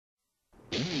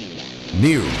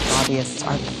news, Lobbyists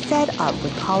are fed up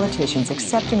with politicians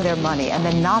accepting their money and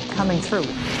then not coming through.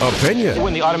 opinion,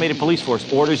 When the automated police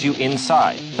force orders you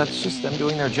inside, that's just them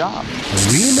doing their job.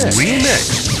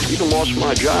 remix. Even lost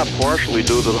my job partially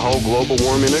due to the whole global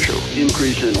warming issue.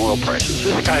 Increase in oil prices.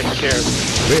 This guy's scared.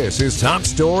 This is Top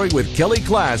Story with Kelly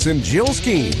Klass and Jill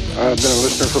Skeen, I've been a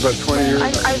listener for about 20 years.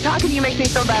 I'm talking to you makes me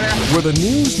feel better. where the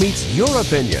news meets your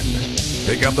opinion.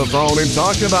 Pick up the phone and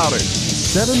talk about it.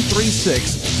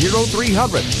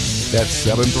 736-0300. That's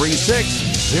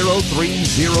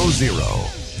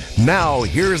 736-0300. Now,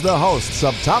 here's the hosts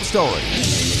of Top Story,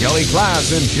 Kelly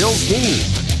Klass and Jill Skeen.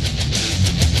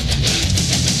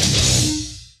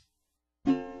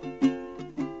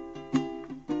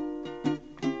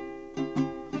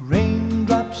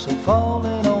 Raindrops are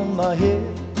falling on my head,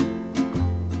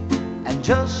 and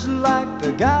just like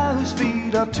the guy whose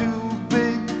feet are too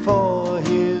big for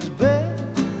his bed,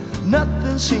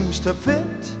 nothing seems to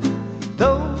fit.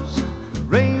 Those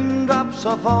raindrops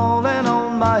are falling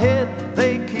on my head,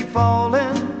 they keep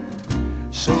falling.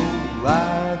 So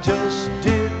I just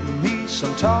did me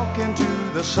some talking to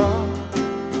the sun,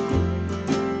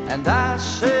 and I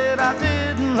said I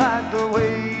didn't like the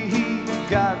way he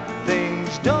got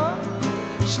things done,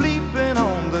 sleeping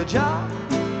on the job.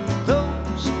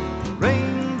 Those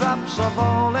raindrops are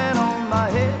falling on my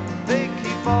head, they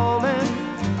keep falling.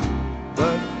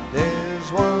 But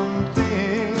there's one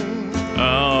thing.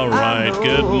 All right,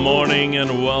 good morning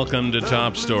and welcome to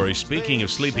Top Story. Speaking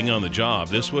of sleeping on the job,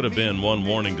 this would have been one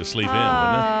warning to sleep in, wouldn't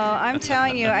I'm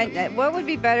telling you, what would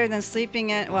be better than sleeping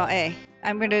in? Well,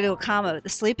 I'm going to do a comma. The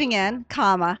sleeping in,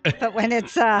 comma. But when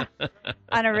it's on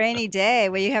a rainy day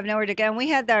where you have nowhere to go. And we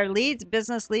had our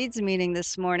business leads meeting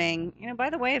this morning. You know,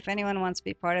 by the way, if anyone wants to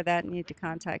be part of that, you need to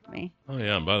contact me. it? Oh,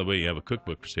 yeah, and by the way, you have a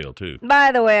cookbook for sale, too.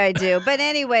 By the way, I do. But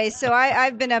anyway, so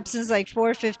I've been up since like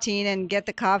 4:15 and get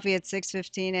the coffee at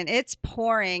 6:15, and it's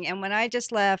pouring. And when I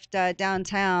just left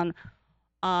downtown,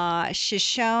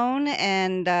 Shoshone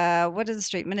and what is the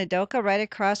street? Minidoka, right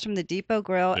across from the Depot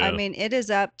Grill. Yeah. I mean, it is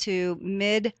up to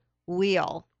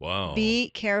mid-wheel. Wow. Be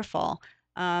careful.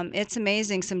 It's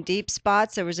amazing. Some deep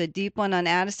spots. There was a deep one on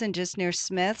Addison just near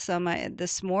Smith. So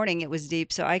this morning it was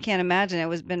deep. So I can't imagine. It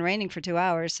was been raining for 2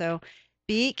 hours. So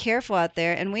be careful out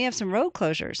there. And we have some road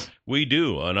closures. We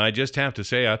do, and I just have to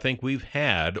say, I think we've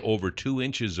had over 2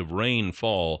 inches of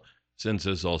rainfall since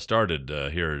this all started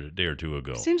here a day or two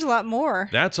ago. Seems a lot more.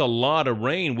 That's a lot of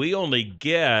rain. We only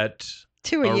get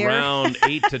 2 a year. around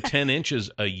 8 to 10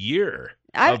 inches a year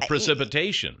of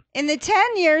precipitation. In the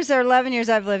 10 years or 11 years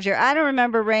I've lived here, I don't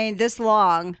remember rain this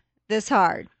long, this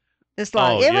hard, this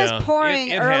long. Oh, It yeah. was pouring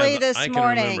It early has. this I can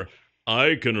morning. remember.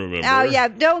 I can remember. Oh, yeah.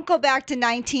 Don't go back to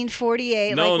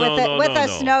 1948 No, with a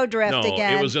no. snowdrift No,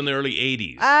 again. it was in the early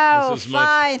 80s. Oh, This is much-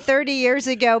 fine. 30 years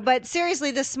ago. But seriously,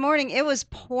 this morning, it was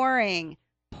pouring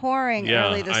Yeah,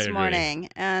 early I this agree. morning.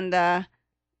 And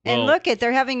Well- look,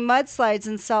 they're having mudslides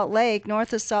in Salt Lake,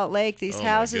 north of Salt Lake. These Oh, my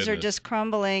houses are goodness. just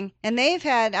crumbling. And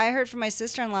I heard from my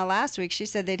sister-in-law last week, she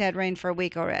said they'd had rain for a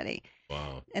week already.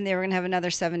 Wow. And they were going to have another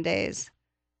 7 days.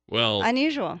 Well,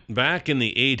 Unusual. back in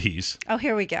the 80s, Oh,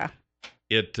 here we go.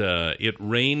 it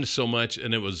rained so much,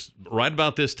 and it was right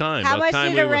about this time. How about much the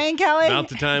time did it rain, Kelly? About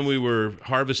the time we were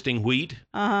harvesting wheat,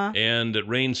 Uh-huh. and it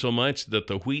rained so much that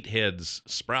the wheat heads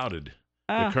sprouted.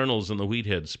 The kernels in the wheat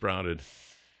heads sprouted.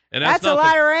 And That's a not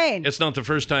lot of rain. It's not the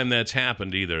first time that's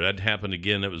happened either. That happened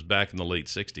again. It was back in the late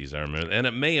 60s, I remember. And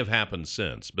it may have happened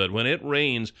since. But when it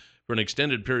rains for an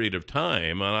extended period of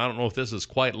time, and I don't know if this is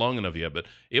quite long enough yet, but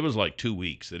it was like 2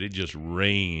 weeks that it just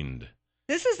rained.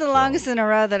 This is the longest in a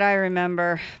row that I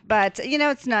remember. But,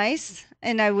 it's nice.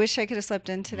 And I wish I could have slept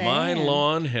in today. My And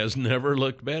lawn has never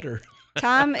looked better.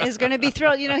 Tom is going to be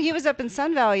thrilled. He was up in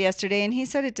Sun Valley yesterday, and he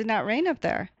said it did not rain up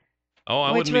there. Oh,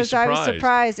 I Which wouldn't be was surprised. I was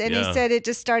surprised, and Yeah. he said it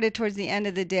just started towards the end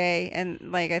of the day,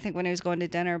 and I think when he was going to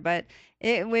dinner. But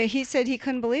he said he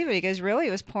couldn't believe it. He goes, "Really?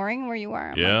 It was pouring where you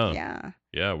were?" I'm Yeah. like, yeah.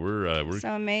 Yeah, we're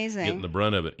So amazing. getting the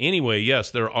brunt of it. Anyway, yes,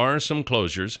 there are some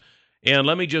closures, and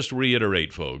let me just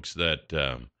reiterate, folks, that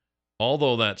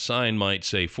although that sign might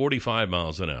say 45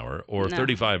 miles an hour or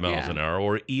 35 miles an hour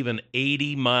or even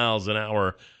 80 miles an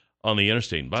hour on the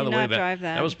interstate. By Do the way, not drive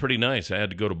that. that was pretty nice. I had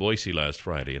to go to Boise last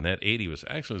Friday, and that 80 was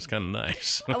kind of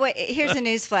nice. Oh, wait, here's a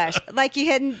news flash. Like you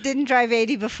didn't drive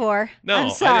 80 before? No, I'm I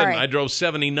sorry. didn't. I drove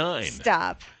 79.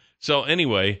 Stop. So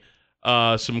anyway,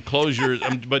 some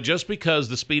closures, but just because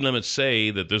the speed limits say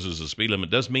that this is a speed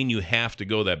limit doesn't mean you have to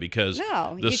go that, because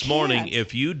No, this you morning, can't.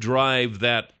 if you drive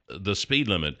the speed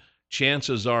limit,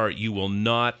 chances are you will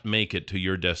not make it to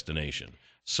your destination.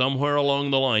 somewhere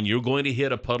along the line, you're going to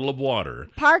hit a puddle of water.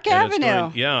 Park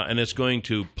Avenue. And it's going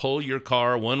to pull your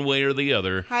car one way or the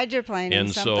other. Hydroplane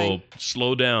and something. so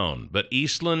slow down. But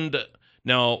Eastland,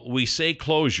 now we say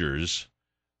closures.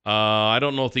 I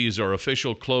don't know if these are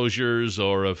official closures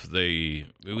or if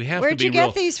Where'd you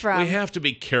get these from? We have to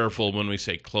be careful when we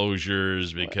say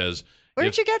closures because...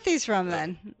 Where'd you get these from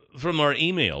then? From our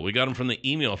email. We got them from the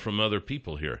email from other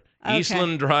people here. Okay.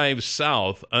 Eastland Drive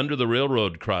South under the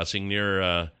railroad crossing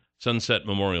near Sunset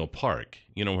Memorial Park.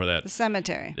 You know where that... The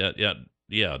cemetery.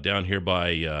 Yeah, down here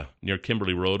by near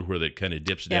Kimberly Road where that kind of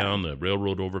dips down, the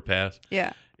railroad overpass.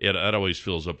 Yeah. It always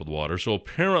fills up with water. So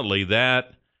apparently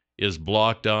that is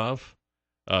blocked off.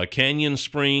 Canyon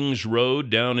Springs Road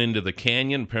down into the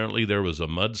canyon. Apparently there was a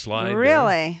mudslide.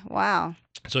 Really? There. Wow.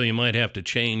 So you might have to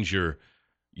change your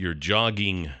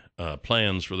jogging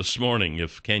plans for this morning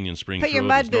if Canyon Springs Put your Road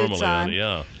mud is boots normally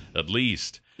on. at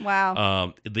least.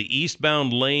 Wow. The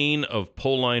eastbound lane of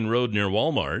Pole Line Road near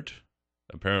Walmart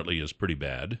apparently is pretty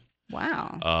bad.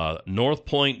 Wow. North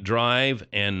Point Drive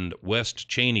and West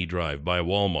Cheney Drive by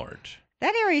Walmart.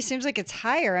 That area seems like it's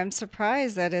higher. I'm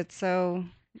surprised that it's so...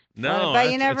 No, but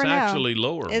you never it's know. Actually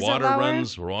lower. Is water it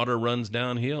lower? Water runs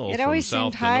downhill It from always south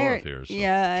seemed to higher. north here. So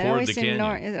Yeah, toward the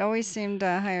canyon. It always seemed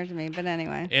higher to me. But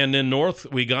anyway. And then north,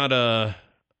 we got a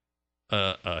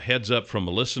heads up from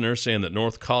a listener saying that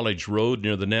North College Road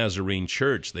near the Nazarene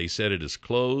Church, they said it is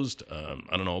closed. I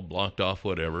don't know, blocked off,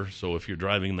 whatever. So if you're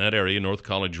driving that area, North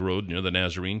College Road near the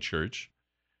Nazarene Church,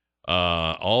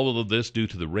 all of this due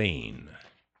to the rain.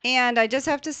 And I just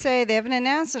have to say, they haven't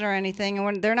announced it or anything,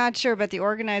 and they're not sure, but the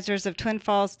organizers of Twin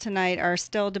Falls tonight are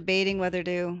still debating whether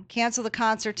to cancel the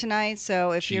concert tonight.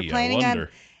 So if you're planning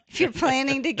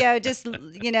to go, just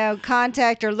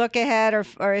contact or look ahead,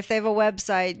 or if they have a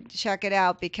website, check it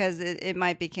out because it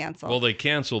might be canceled. Well, they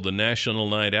canceled the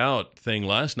National Night Out thing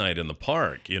last night in the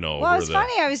park. Well, it's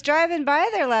funny. I was driving by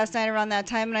there last night around that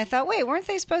time, and I thought, wait, weren't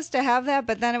they supposed to have that?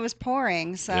 But then it was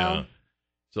pouring, so. Yeah.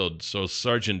 So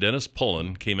Sergeant Dennis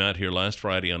Pullen came out here last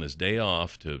Friday on his day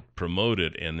off to promote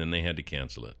it, and then they had to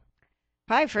cancel it.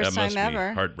 Probably first time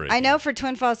ever. Heartbreaking. I know for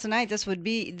Twin Falls tonight, this would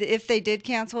be, if they did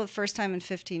cancel it, first time in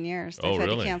 15 years. They've had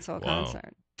to cancel a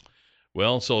concert.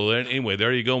 Well, so anyway,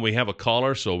 there you go. We have a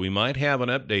caller, so we might have an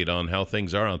update on how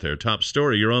things are out there. Top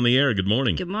story, you're on the air. Good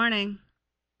morning. Good morning.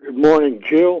 Good morning,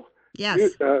 Jill.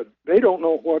 Yes. They don't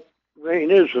know what rain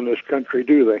is in this country,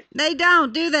 do they? They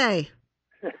don't, do they?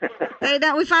 They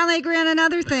don't. We finally agree on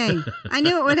another thing. I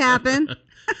knew it would happen.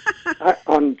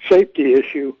 On safety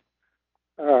issue,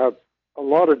 a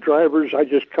lot of drivers, I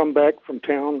just come back from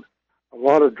town, a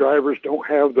lot of drivers don't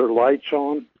have their lights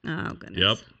on. Oh, goodness.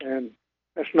 Yep. And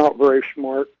that's not very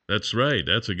smart. That's right.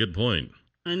 That's a good point.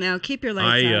 And now keep your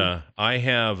lights on. I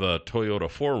have a Toyota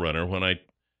 4Runner.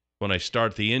 When I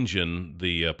start the engine,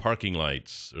 the parking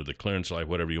lights or the clearance light,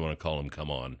 whatever you want to call them, come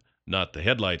on. Not the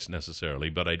headlights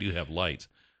necessarily, but I do have lights.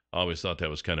 I always thought that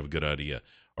was kind of a good idea.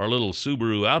 Our little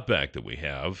Subaru Outback that we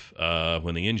have,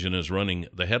 when the engine is running,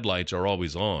 the headlights are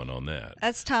always on that.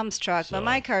 That's Tom's truck, but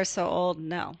my car's so old,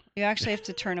 no. You actually have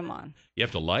to turn them on. You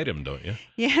have to light them, don't you?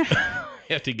 Yeah.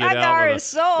 You have to get my out. My car is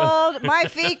so old. My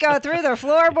feet go through the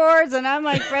floorboards, and I'm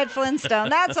like Fred Flintstone.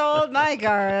 That's old. My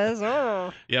car is.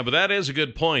 Oh. Yeah, but that is a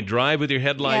good point. Drive with your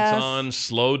headlights on.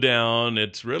 Slow down.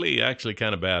 It's really actually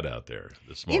kind of bad out there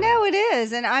this morning. It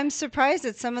is, and I'm surprised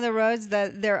at some of the roads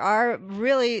that there are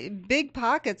really big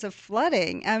pockets of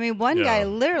flooding. I mean, one guy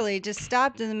literally just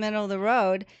stopped in the middle of the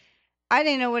road. I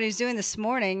didn't know what he was doing this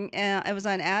morning. It was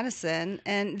on Addison,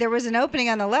 and there was an opening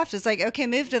on the left. It's like, okay,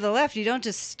 move to the left. You don't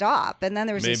just stop. And then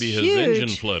there was maybe this his huge...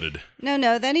 engine flooded.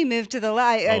 No. Then he moved to the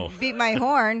left. I beat my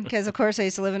horn because, of course, I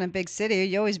used to live in a big city.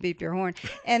 You always beep your horn.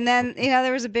 And then,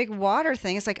 there was a big water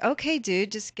thing. It's like, okay,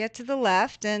 dude, just get to the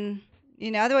left, and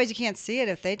otherwise you can't see it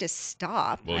if they just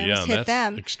stop. Well, I yeah, hit that's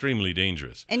them. extremely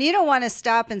dangerous. And you don't want to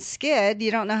stop and skid.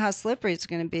 You don't know how slippery it's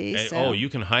going to be. And, so. you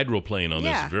can hydroplane on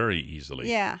this very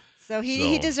easily. Yeah. So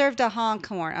he deserved a honk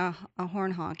horn, a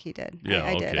horn honk. He did. Yeah,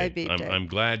 I did. I beeped it. I'm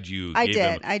glad you gave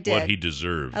him what he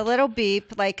deserved. A little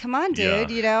beep, like, come on,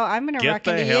 dude. I'm going to wreck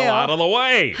into you. Get the hell out of the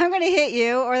way. I'm going to hit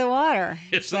you or the water.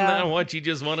 Isn't that what you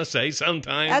just want to say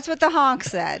sometimes? That's what the honk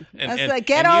said.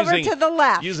 Get over to the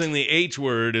left. Using the H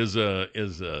word is a.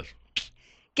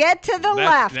 Get to the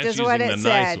left is what it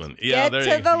said. Nice one. Yeah,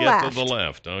 get to the left. Get to the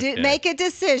left. Okay. Make a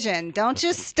decision. Don't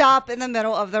just stop in the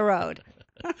middle of the road.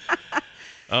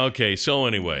 Okay, so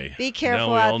anyway. Be careful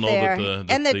now we out all know there.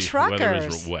 That the truckers. weather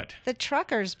is wet. The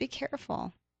truckers, be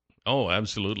careful. Oh,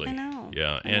 absolutely. I know.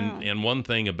 Yeah, and one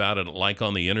thing about it, like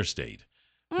on the interstate,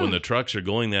 when the trucks are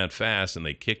going that fast and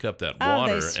they kick up that Oh,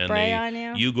 water they spray on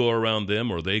you? you go around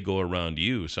them or they go around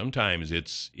you. Sometimes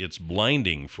it's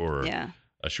blinding for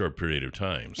a short period of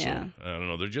time. So I don't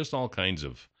know. There's just all kinds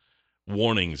of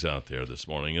warnings out there this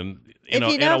morning, and in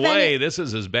a way, this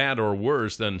is as bad or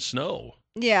worse than snow.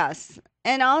 Yes,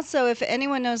 and also if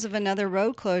anyone knows of another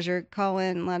road closure, call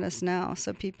in and let us know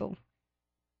so people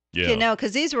can know,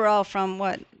 because these were all from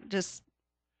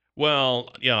Well,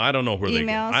 I don't know where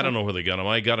emails I don't know where they got them.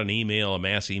 I got an email, a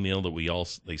mass email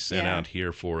that they sent out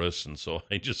here for us, and so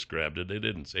I just grabbed it. They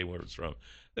didn't say where it's from.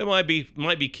 They might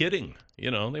be kidding.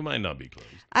 They might not be closed.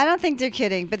 I don't think they're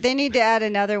kidding, but they need to add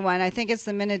another one. I think it's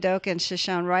the Minidoka and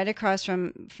Shoshone right across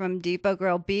from Depot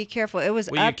Grill. Be careful. It was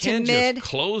up to mid. You can't just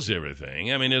close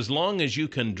everything. I mean, as long as you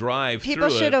can drive through it. People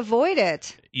should avoid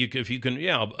it. If you can,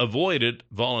 avoid it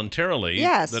voluntarily.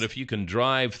 Yes. But if you can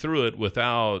drive through it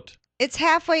without. It's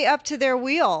halfway up to their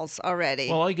wheels already.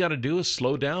 Well, all you got to do is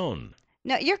slow down.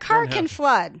 No, your car can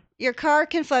flood. Your car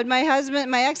can flood. My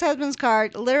ex-husband's car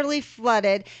literally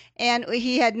flooded, and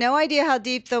he had no idea how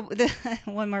deep the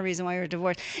one more reason why we were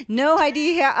divorced. No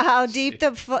idea how deep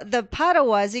the puddle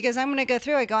was. He goes, "I'm going to go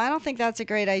through." I go, "I don't think that's a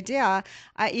great idea.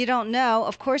 You don't know."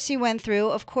 Of course, he went through.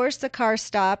 Of course, the car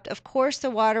stopped. Of course,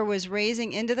 the water was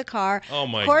raising into the car. Oh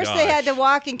my! Of course, they had to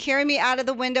walk and carry me out of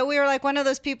the window. We were like one of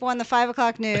those people on the 5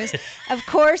 o'clock news. Of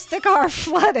course, the car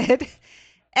flooded.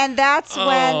 And that's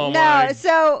when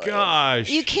gosh.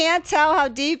 You can't tell how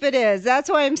deep it is. That's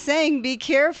why I'm saying be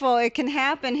careful. It can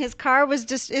happen. His car was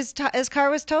his car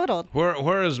was totaled.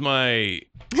 Where is my?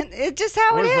 It's just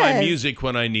how it is. Where's my music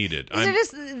when I need it?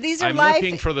 These are I'm life,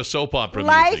 looking for the soap opera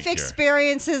life music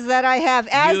experiences that I have.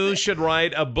 You should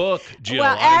write a book, Jill.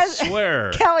 Well, I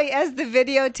swear. Kelly, as the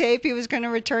videotape, he was going to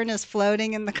return us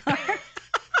floating in the car.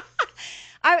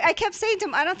 I kept saying to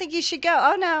him, I don't think you should go.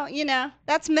 Oh, no,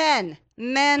 that's men.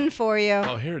 Men for you.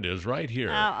 Oh, here it is, right here.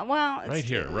 Right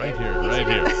here.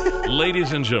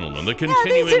 Ladies and gentlemen, the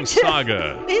continuing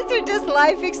saga. These are just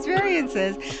life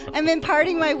experiences. I'm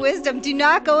imparting my wisdom. Do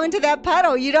not go into that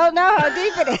puddle. You don't know how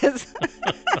deep it is.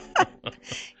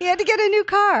 He had to get a new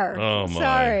car. Oh, my.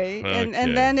 Sorry. Okay.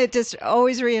 And then it just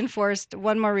always reinforced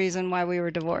one more reason why we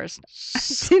were divorced.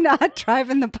 Do not drive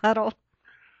in the puddle.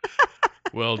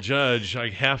 Well, Judge, I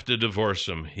have to divorce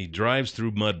him. He drives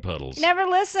through mud puddles. Never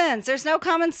listens. There's no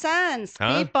common sense.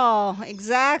 People.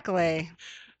 Exactly.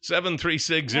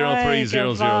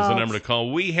 736-0300 is the number to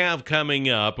call. We have coming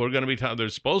up, we're going to be talking,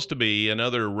 there's supposed to be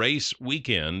another race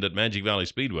weekend at Magic Valley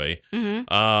Speedway.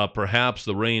 Mm-hmm. Perhaps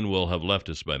the rain will have left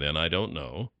us by then. I don't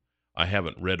know. I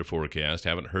haven't read a forecast,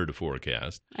 haven't heard a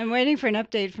forecast. I'm waiting for an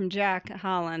update from Jack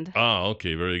Holland. Oh,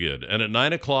 okay, very good. And at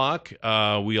 9 o'clock,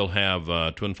 we'll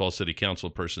have Twin Falls City Council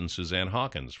person Suzanne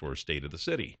Hawkins for State of the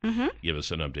City. Mm-hmm. Give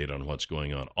us an update on what's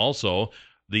going on. Also,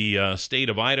 the state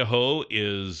of Idaho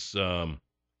is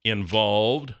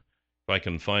involved. If I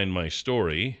can find my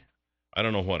story. I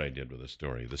don't know what I did with the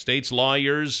story. The state's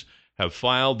lawyers have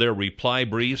filed their reply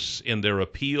briefs in their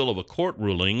appeal of a court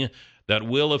ruling that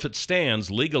will, if it stands,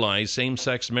 legalize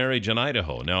same-sex marriage in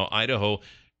Idaho. Now, Idaho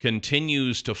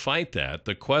continues to fight that.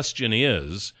 The question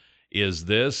is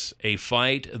this a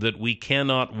fight that we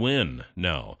cannot win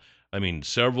now? I mean,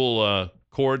 several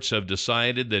courts have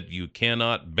decided that you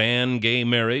cannot ban gay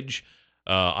marriage.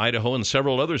 Idaho and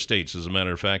several other states, as a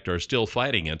matter of fact, are still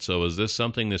fighting it. So is this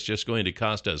something that's just going to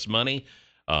cost us money?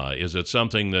 Is it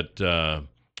something that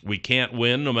we can't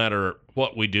win no matter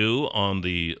what we do on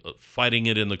the fighting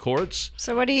it in the courts?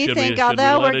 So what do you think?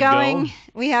 Although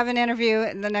we have an interview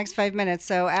in the next 5 minutes.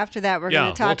 So after that, we're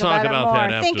going to talk about it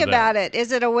more. Think about it.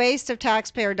 Is it a waste of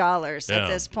taxpayer dollars at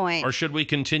this point? Or should we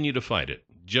continue to fight it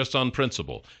just on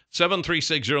principle?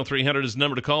 736-0300 is the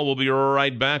number to call. We'll be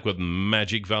right back with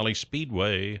Magic Valley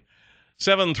Speedway.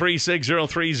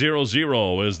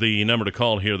 736-0300 is the number to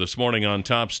call here this morning on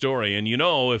Top Story. And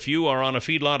if you are on a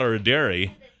feedlot or a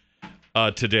dairy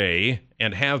today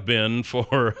and have been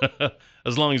for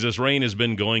as long as this rain has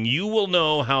been going, you will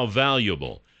know how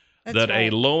valuable a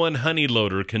low and honey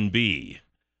loader can be.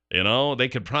 They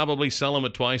could probably sell them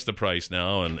at twice the price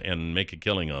now and make a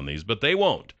killing on these, but they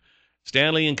won't.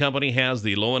 Stanley and Company has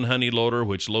the low and honey loader,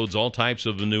 which loads all types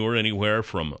of manure, anywhere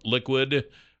from liquid,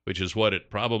 which is what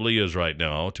it probably is right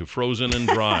now, to frozen and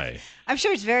dry. I'm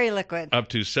sure it's very liquid. Up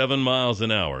to 7 miles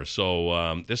an hour.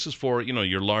 So this is for,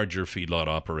 your larger feedlot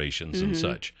operations and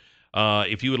such.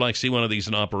 If you would like to see one of these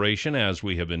in operation, as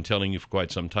we have been telling you for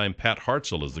quite some time, Pat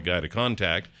Hartzell is the guy to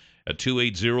contact at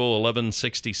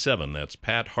 280-1167. That's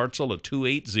Pat Hartzell at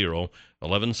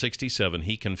 280-1167.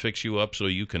 He can fix you up so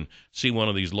you can see one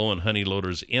of these low and honey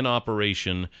loaders in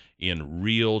operation in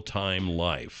real-time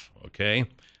life. Okay?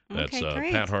 That's Okay,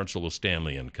 great. Pat Hartzell with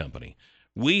Stanley and Company.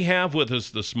 We have with us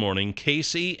this morning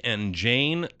Casey and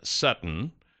Jane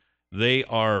Sutton. They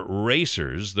are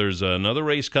racers. There's another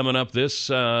race coming up this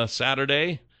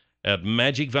Saturday at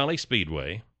Magic Valley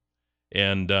Speedway.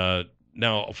 And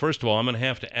now, first of all, I'm going to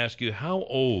have to ask you, how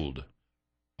old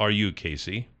are you,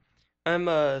 Casey? I'm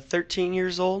 13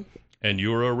 years old. And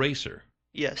you're a racer?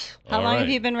 Yes. How long have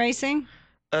you been racing?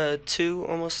 2,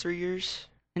 almost 3 years.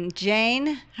 And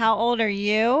Jane, how old are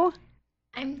you?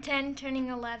 I'm 10, turning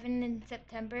 11 in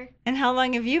September. And how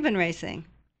long have you been racing?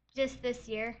 Just this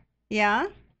year. Yeah?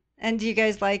 And do you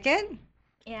guys like it?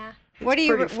 Yeah. What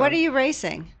are you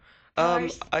racing?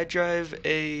 Cars. I drive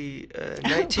a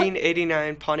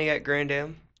 1989 Pontiac Grand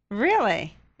Am.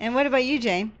 Really? And what about you,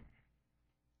 Jane?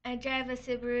 I drive a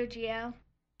Subaru GL.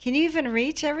 Can you even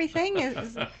reach everything? Do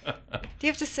you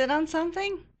have to sit on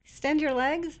something? Extend your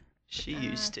legs? She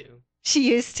used to. She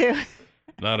used to.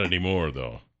 Not anymore,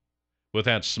 though. With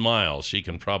that smile, she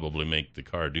can probably make the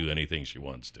car do anything she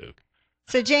wants to.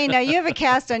 So, Jane, now you have a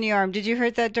cast on your arm. Did you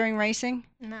hurt that during racing?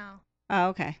 No. Oh,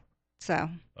 okay. So.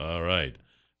 All right.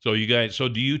 So you guys,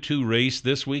 do you two race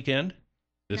this weekend?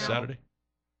 This No. Saturday?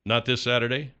 Not this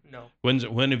Saturday? No. When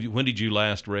did you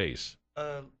last race?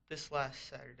 This last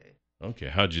Saturday. Okay.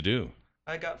 How'd you do?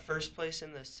 I got first place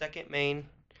in the second main,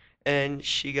 and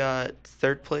she got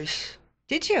third place.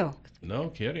 Did you? No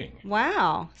kidding.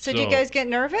 Wow. So, do you So- guys get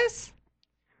nervous?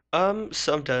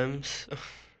 Sometimes.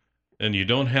 And you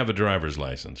don't have a driver's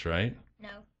license, right? No.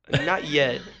 Not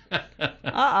yet.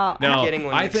 Uh-oh. Now, getting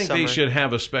one I next think they summer. should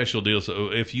have a special deal.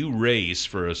 So if you race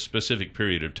for a specific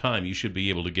period of time, you should be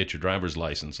able to get your driver's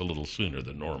license a little sooner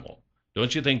than normal.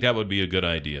 Don't you think that would be a good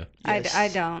idea? Yes. I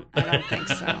don't think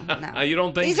so. No. You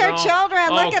don't think These so? are children.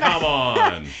 Oh, Look at come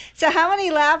on. So, how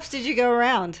many laps did you go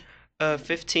around?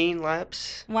 15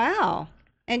 laps. Wow.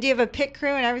 And do you have a pit crew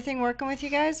and everything working with you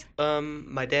guys?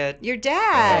 My dad Your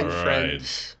dad. and All right.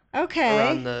 friends Okay.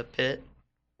 around the pit.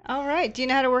 All right. Do you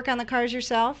know how to work on the cars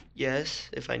yourself? Yes,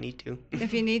 if I need to.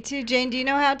 If you need to. Jane, do you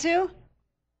know how to?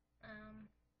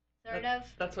 Sort of.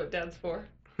 That's what Dad's for.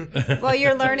 Well,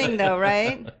 you're learning though,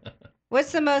 right?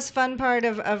 What's the most fun part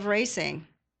of racing?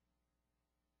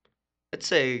 I'd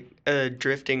say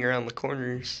drifting around the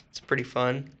corners. It's pretty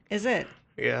fun. Is it?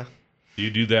 Yeah. Do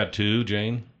you do that too,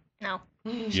 Jane? No.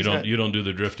 You don't do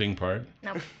the drifting part?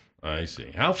 No. I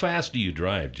see. How fast do you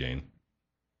drive, Jane?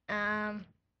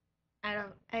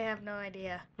 I have no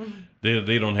idea.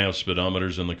 They don't have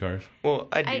speedometers in the cars? Well,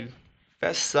 I do.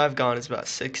 Fastest I've gone is about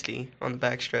 60 on the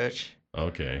backstretch.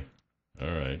 Okay. All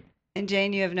right. And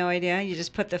Jane, you have no idea. You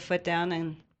just put the foot down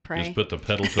and pray. Just put the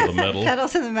pedal to the metal Pedal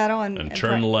to the metal and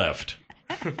turn pray. left.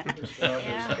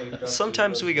 Yeah.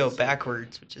 Sometimes we go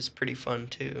backwards, which is pretty fun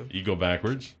too. You go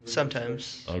backwards?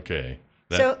 Sometimes. Okay.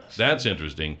 So- That's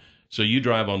interesting. So you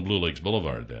drive on Blue Lakes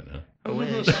Boulevard then, huh? I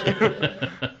wish.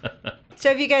 So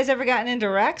have you guys ever gotten into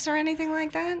wrecks or anything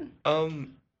like that?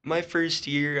 My first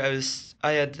year,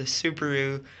 I had the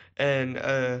Subaru, and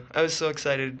I was so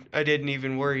excited I didn't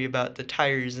even worry about the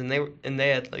tires, and they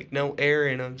had like no air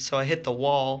in them, so I hit the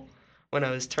wall when I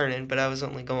was turning, but I was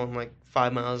only going like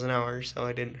 5 miles an hour, so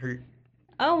I didn't hurt.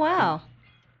 Oh, wow.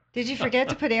 Did you forget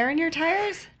to put air in your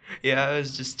tires? Yeah, I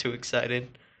was just too excited.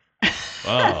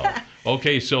 Wow.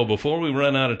 Okay, so before we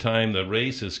run out of time, the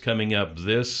race is coming up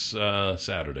this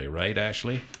Saturday, right,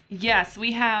 Ashley? Yes,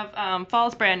 we have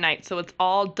Falls Brand Night, so it's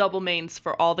all double mains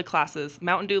for all the classes.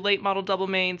 Mountain Dew Late Model double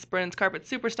mains, Brennan's Carpet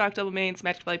Super Stock double mains,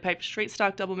 Magic Valley Pipe Straight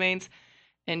Stock double mains,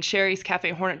 and Sherry's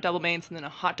Cafe Hornet double mains, and then a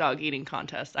hot dog eating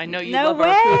contest. I know you No love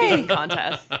our food way! eating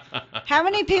contest. How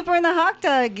many people are in the hot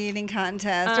dog eating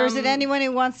contest? Or is it anyone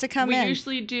who wants to come we in?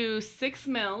 usually do 6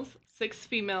 males, 6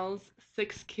 females,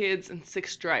 6 kids, and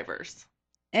 6 drivers.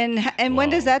 And when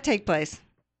does Wow. that take place?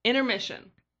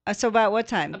 Intermission, So about what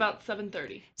time? about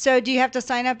 7:30. So do you have to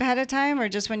sign up ahead of time or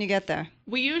just when you get there?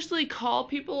 We usually call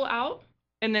people out,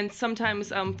 and then sometimes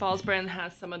Falls Brand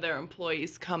has some of their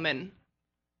employees come and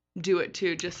do it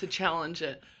too, just to challenge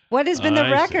it. What has been the I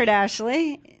see. record,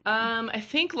 Ashley? I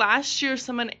think last year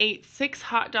someone ate 6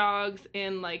 hot dogs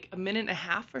in like a minute and a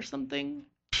half or something.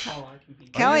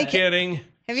 Are you kidding?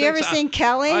 Have you ever seen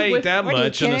Kelly? I ate that What, are you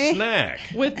much in a kidding me? snack.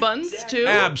 With buns too.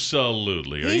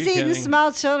 Absolutely. Are He's you eating kidding?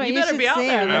 small children. You You better should be out see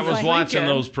there. him. I It's was like- watching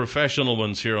Lincoln. those professional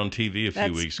ones here on TV a few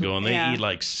That's- weeks ago, and they yeah. eat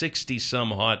like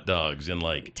 60-some hot dogs in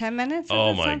like 10 minutes?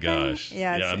 Oh Is it my something? gosh!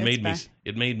 Yeah, it it's made me bad.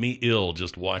 it made me ill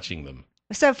just watching them.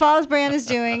 So Falls Brand is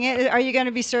doing it. Are you going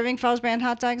to be serving Falls Brand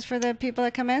hot dogs for the people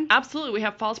that come in? Absolutely, we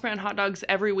have Falls Brand hot dogs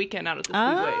every weekend out at the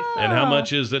Speedway. Oh. And how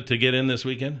much is it to get in this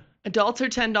weekend? Adults are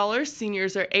 $10,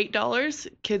 seniors are $8,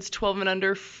 kids 12 and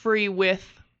under free with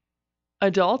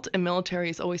adult, and military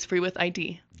is always free with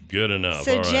ID. Good enough.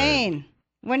 So, All right. Jane,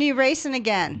 when are you racing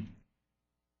again?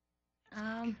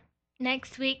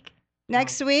 Next week.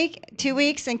 Next week? 2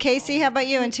 weeks? And Casey, how about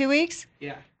you in 2 weeks?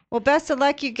 Yeah. Well, best of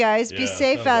luck, you guys. Be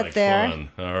safe sounds out like there. fun.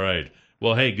 All right.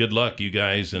 Well, hey, good luck, you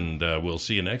guys, and we'll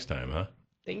see you next time, huh?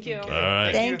 Thank you. All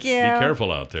right. Thank you. Be careful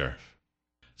out there.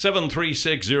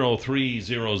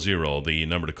 7360300, the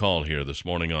number to call here this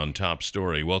morning on Top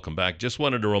Story. Welcome back. Just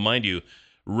wanted to remind you,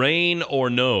 rain or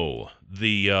no,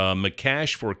 the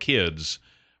McCash for Kids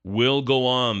will go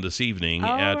on this evening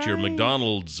at your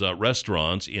McDonald's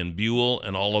restaurants in Buell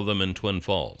and all of them in Twin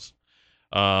Falls.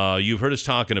 You've heard us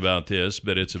talking about this,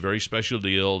 but it's a very special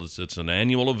deal. It's an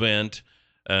annual event,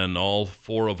 and all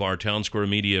 4 of our Town Square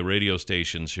Media radio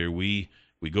stations here, we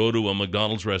go to a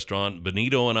McDonald's restaurant.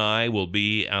 Benito and I will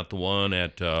be at the one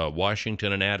at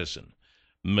Washington and Addison.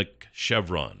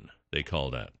 McChevron, they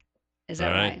call that. Is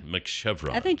that right? McChevron.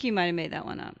 I think you might have made that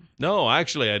one up. No,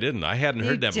 actually, I didn't. I hadn't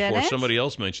heard that before. didn't? Somebody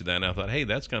else mentioned that, and I thought, hey,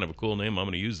 that's kind of a cool name. I'm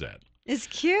going to use that. It's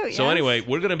cute. So yes. anyway,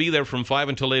 we're going to be there from 5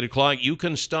 until 8 o'clock. You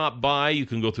can stop by. You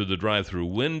can go through the drive-through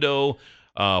window.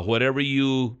 Whatever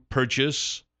you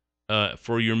purchase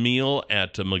for your meal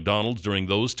at McDonald's during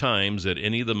those times at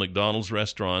any of the McDonald's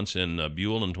restaurants in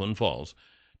Buell and Twin Falls,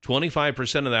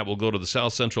 25% of that will go to the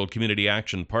South Central Community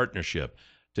Action Partnership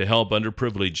to help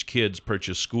underprivileged kids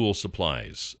purchase school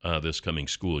supplies this coming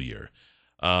school year.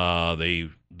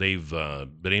 They've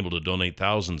been able to donate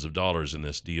thousands of dollars in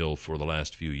this deal for the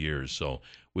last few years, so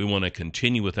we want to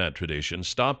continue with that tradition.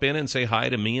 Stop in and say hi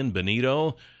to me and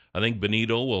Benito. I think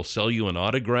Benito will sell you an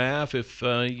autograph if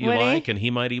you like, and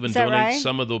he might even donate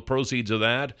some of the proceeds of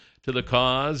that to the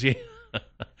cause. Yeah.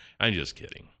 I'm just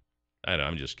kidding.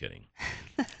 I'm just kidding.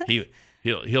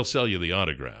 He'll sell you the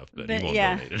autograph, but he won't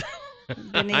donate it.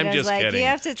 I'm just kidding. You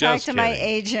have to talk to my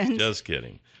agent. Just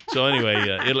kidding. So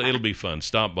anyway, it'll be fun.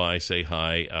 Stop by, say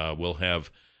hi. We'll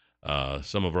have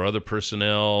some of our other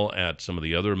personnel at some of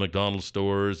the other McDonald's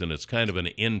stores, and it's kind of an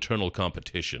internal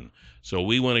competition. So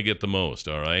we want to get the most,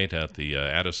 all right, at the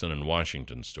Addison and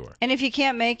Washington store. And if you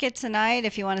can't make it tonight,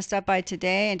 if you want to stop by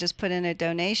today and just put in a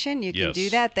donation, you can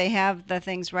do that. They have the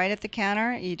things right at the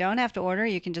counter. You don't have to order.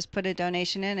 You can just put a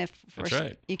donation in if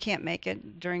you can't make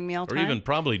it during mealtime. Or even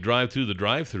probably drive through the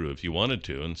drive-through if you wanted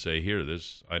to and say, here,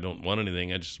 I don't want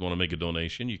anything. I just want to make a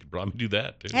donation. You could probably do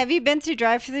that, too. Have you been through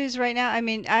drive-thrus right now? I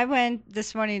mean, I went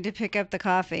this morning to pick up the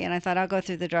coffee, and I thought I'll go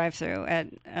through the drive-thru at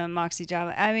Moxie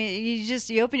Java. I mean,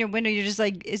 you open your window, you're just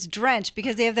like, it's drenched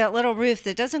because they have that little roof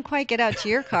that doesn't quite get out to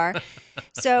your car.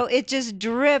 So it just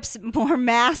drips more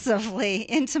massively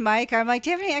into my car. I'm like, do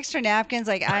you have any extra napkins?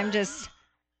 Like, I'm just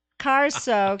car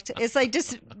soaked. It's like,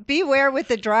 just beware with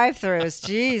the drive-thrus.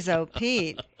 Jeez, oh,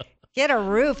 Pete. Get a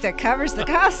roof that covers the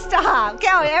car. Stop.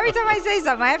 Go. Every time I say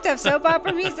something, I have to have soap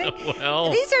opera music.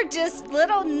 Well, these are just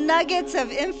little nuggets of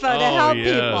info to help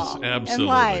people absolutely. in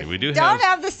life. We don't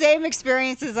have the same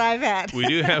experiences I've had. We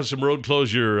do have some road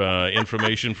closure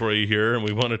information for you here, and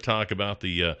we want to talk about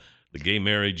the gay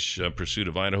marriage pursuit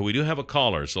of Idaho. We do have a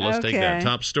caller, so let's take that.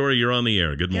 Top story, you're on the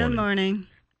air. Good morning. Good morning.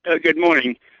 Good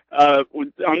morning.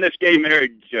 On this gay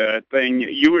marriage thing,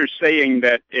 you were saying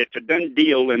that it's a done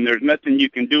deal and there's nothing you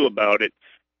can do about it.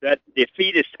 That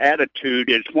defeatist attitude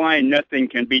is why nothing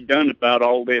can be done about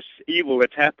all this evil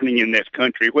that's happening in this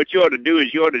country. What you ought to do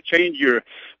is you ought to change your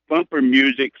bumper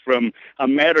music from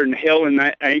I'm madder than hell and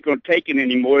I ain't going to take it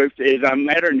anymore. It's I'm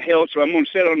madder than hell, so I'm going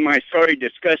to sit on my sorry,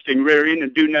 disgusting rear end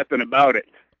and do nothing about it.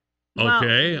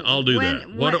 Okay, I'll do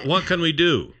that. What can we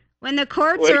do? When the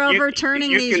courts are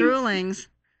overturning these rulings.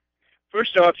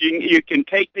 First off, you can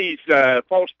take these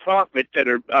false prophets that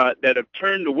have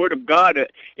turned the Word of God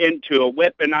into a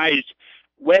weaponized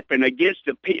weapon against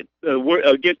the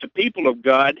people of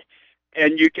God,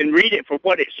 and you can read it for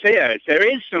what it says. There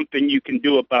is something you can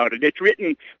do about it. It's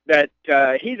written that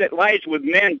he that lies with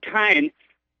mankind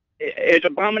is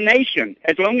abomination.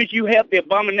 As long as you have the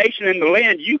abomination in the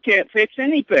land, you can't fix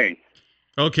anything.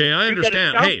 Okay, I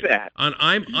understand. Hey, that.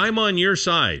 I'm on your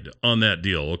side on that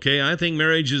deal, okay? I think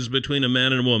marriage is between a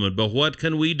man and a woman, but what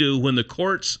can we do when the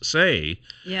courts say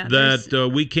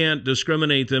that we can't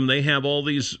discriminate them? They have all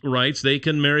these rights. They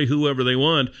can marry whoever they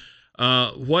want.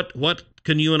 What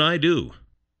can you and I do?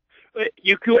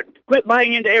 You quit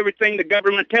buying into everything the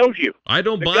government tells you. I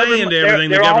don't buy into everything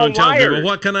the government tells me, but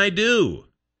what can I do?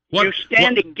 You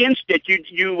stand against it.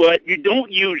 You don't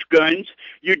use guns.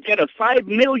 You get 5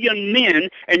 million men,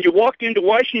 and you walk into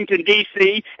Washington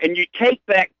D.C. and you take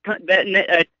that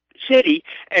city.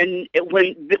 And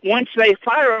once they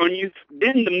fire on you,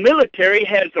 then the military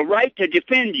has the right to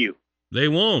defend you. They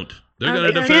won't. They're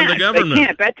going to defend the government. They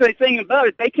can't. That's the thing about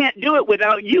it. They can't do it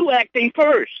without you acting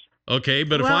first. Okay,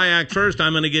 but if I act first,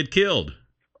 I'm going to get killed.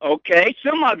 Okay,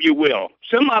 some of you will.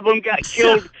 Some of them got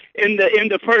killed in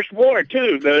the first war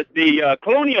too, the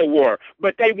colonial war.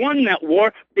 But they won that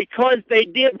war because they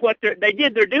did they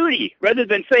did their duty, rather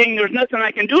than saying there's nothing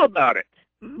I can do about it.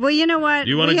 Well, you know what?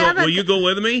 You want to go? Will you go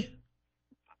with me?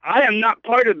 I am not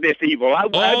part of this evil. I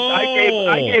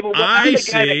gave a I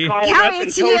see.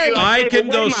 I can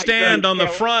go my stand son on the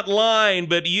fell. front line,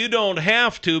 but you don't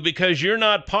have to because you're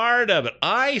not part of it.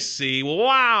 I see.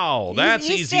 Wow, that's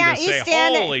You easy stand- to you say.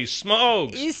 stand- Holy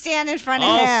smokes. You stand in front of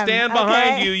him. I'll stand behind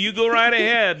okay? you. You go right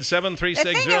ahead. The thing of it is,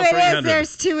 7360300.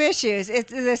 there's two issues.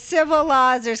 It's the civil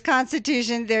laws, there's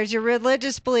Constitution, there's your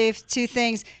religious beliefs, two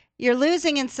things. You're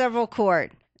losing in civil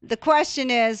court. The question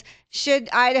is, should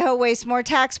Idaho waste more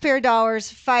taxpayer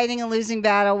dollars fighting a losing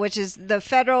battle, which is the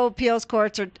federal appeals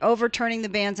courts are overturning the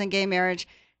bans on gay marriage?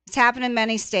 It's happened in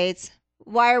many states.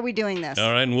 Why are we doing this?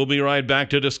 All right, and we'll be right back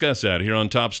to discuss that here on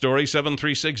Top Story,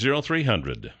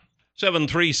 7360300.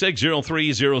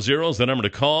 7360300 is the number to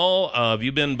call. Have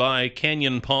you been by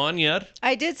Canyon Pond yet?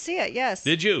 I did see it, yes.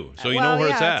 Did you? So you well, know where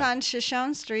yeah, it's at. It's on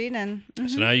Shoshone Street. And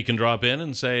So now you can drop in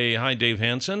and say, hi, Dave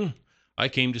Hansen. I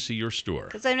came to see your store.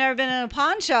 because I've never been in a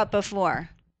pawn shop before.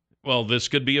 Well, this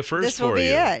could be a first This for will be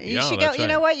you. it. You Yeah, should go. that's You right.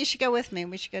 know what? You should go with me.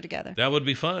 We should go together. That would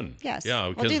be fun. Yes. Yeah,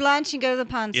 We'll because do lunch and go to the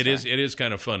pawn store. it is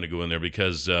kind of fun to go in there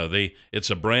because it's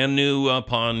a brand new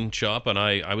pawn shop, and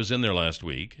I was in there last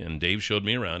week, and Dave showed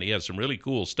me around. He has some really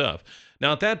cool stuff.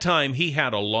 Now, at that time, he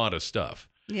had a lot of stuff.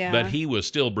 Yeah. But he was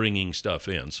still bringing stuff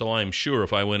in. So I'm sure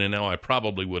if I went in now, I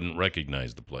probably wouldn't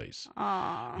recognize the place.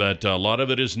 Aww. But a lot of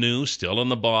it is new, still in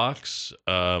the box.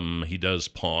 He does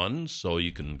pawns, so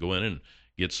you can go in and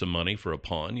get some money for a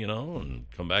pawn, and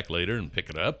come back later and pick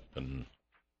it up. And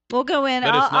We'll go in.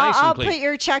 But it's nice and I'll clean. put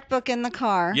your checkbook in the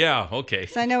car. yeah, okay.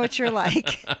 So I know what you're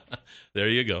like. There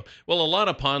you go. Well, a lot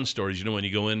of pawn stores, when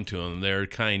you go into them, they're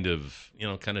kind of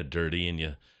dirty,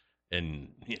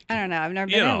 I don't know. I've never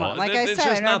been in one. Like I it's said, just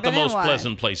I've not never the been in most one.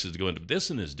 pleasant places to go into. This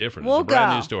one is different. We'll It's a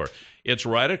brand go. new store. It's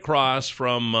right across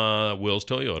from Will's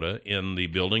Toyota in the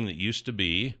building that used to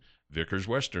be Vickers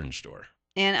Western Store.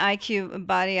 And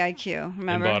Body IQ.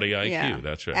 Remember? And Body IQ, Yeah.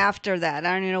 that's right. After that.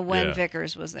 I don't even know when Yeah.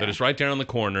 Vickers was there. But it's right there on the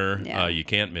corner. Yeah. You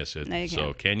can't miss it. No, you So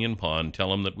can't. Canyon Pond, tell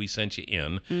them that we sent you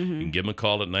in. You can give them a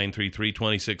call at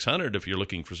 933-2600 if you're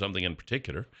looking for something in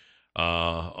particular.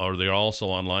 Or they're also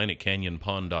online at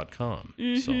canyonpond.com.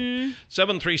 So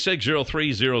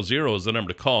 7360300 is the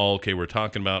number to call. Okay, we're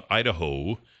talking about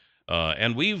Idaho.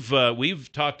 And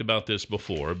we've talked about this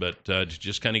before, but to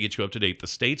just kind of get you up to date, the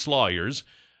state's lawyers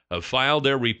have filed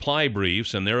their reply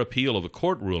briefs and their appeal of a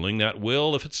court ruling that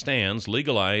will, if it stands,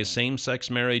 legalize same-sex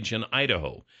marriage in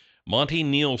Idaho. Monty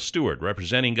Neal Stewart,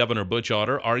 representing Governor Butch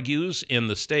Otter, argues in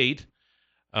the state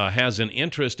has an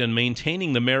interest in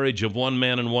maintaining the marriage of one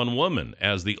man and one woman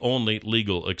as the only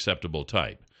legal acceptable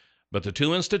type. But the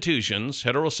two institutions,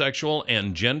 heterosexual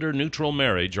and gender-neutral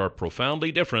marriage, are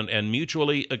profoundly different and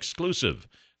mutually exclusive,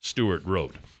 Stewart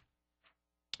wrote.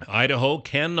 Idaho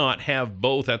cannot have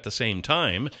both at the same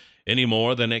time any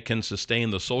more than it can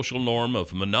sustain the social norm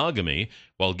of monogamy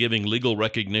while giving legal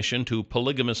recognition to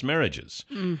polygamous marriages.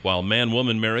 While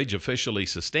man-woman marriage officially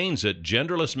sustains it,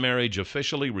 genderless marriage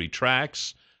officially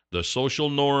retracts the social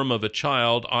norm of a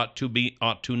child ought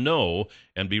to know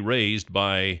and be raised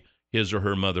by his or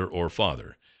her mother or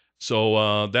father.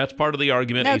 So that's part of the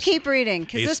argument. No, keep reading,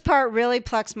 because this part really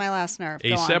plucks my last nerve.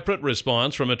 A separate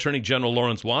response from Attorney General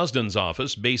Lawrence Wasden's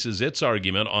office bases its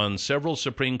argument on several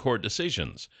Supreme Court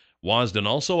decisions. Wasden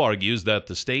also argues that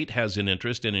the state has an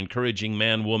interest in encouraging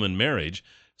man-woman marriage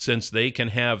since they can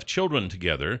have children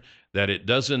together, that it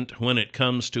doesn't when it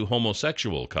comes to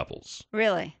homosexual couples.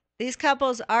 Really? These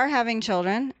couples are having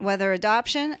children, whether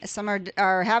adoption, some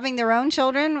are having their own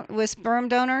children with sperm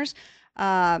donors.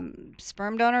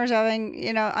 Sperm donors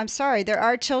having, I'm sorry, there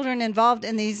are children involved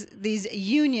in these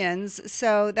unions,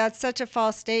 so that's such a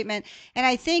false statement. And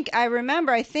I think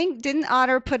didn't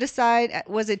Otter put aside,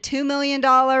 was it $2 million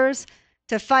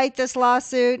to fight this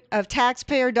lawsuit of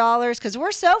taxpayer dollars? Because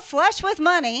we're so flush with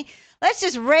money. Let's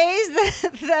just raise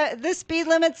the speed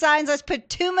limit signs. Let's put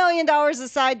 $2 million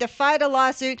aside to fight a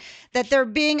lawsuit that they're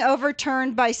being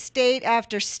overturned by state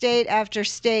after state after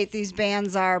state, these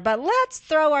bans are. But let's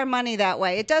throw our money that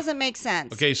way. It doesn't make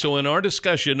sense. Okay, so in our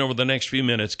discussion over the next few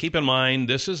minutes, keep in mind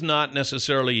this is not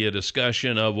necessarily a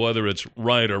discussion of whether it's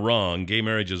right or wrong, gay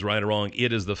marriage is right or wrong.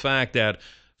 It is the fact that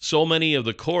so many of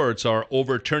the courts are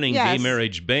overturning gay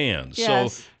marriage bans.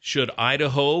 Yes. So should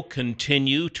Idaho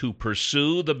continue to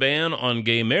pursue the ban on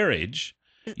gay marriage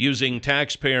using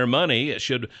taxpayer money,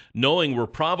 knowing we're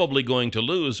probably going to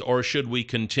lose, or should we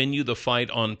continue the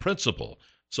fight on principle?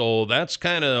 So that's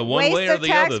kind of one way or the other there.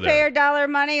 Waste of taxpayer dollar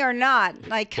money or not?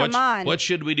 Like, come on. What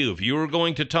should we do? If you were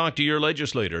going to talk to your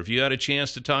legislator, if you had a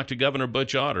chance to talk to Governor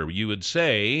Butch Otter, you would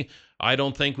say, I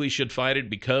don't think we should fight it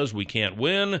because we can't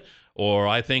win, or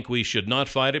I think we should not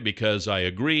fight it because I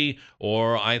agree,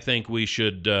 or I think we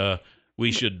should fight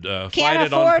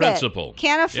it on principle.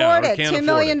 Can't afford it. $2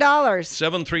 million.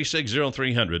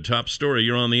 7360300. Top story.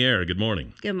 You're on the air. Good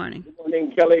morning. Good morning. Good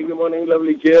morning, Kelly. Good morning,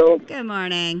 lovely Jill. Good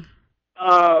morning.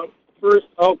 First,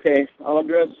 okay, I'll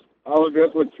address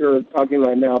what you're talking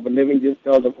right now, but let me just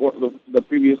tell the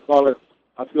previous caller,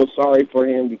 I feel sorry for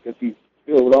him because he's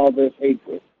filled with all this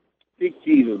hatred. Speak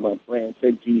Jesus, my friend.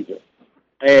 Say Jesus.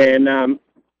 And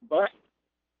but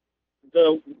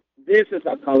this is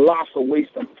a colossal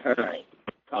waste of time.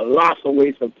 Colossal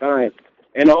waste of time,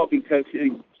 and all because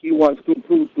he wants to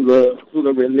prove to the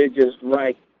religious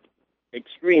right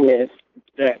extremists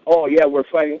that we're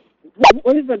fighting.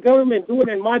 What is the government doing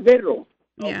in my bedroom?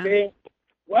 Okay.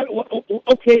 Yeah.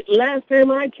 Okay, last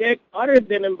time I checked, Otter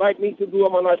didn't invite me to do a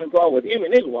menage a trois with him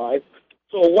and his wife.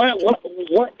 So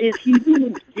what is he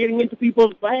doing? Getting into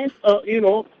people's baths,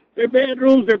 their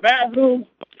bedrooms, their bathrooms.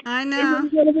 I know.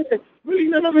 Really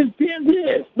none of his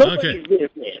business. Nobody's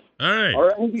business. All right.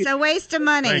 It's a waste of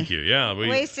money. Thank you. Yeah.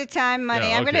 Waste of time, money.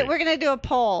 Yeah, okay. We're gonna do a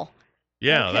poll.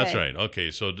 Yeah, okay. That's right. Okay,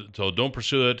 so don't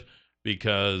pursue it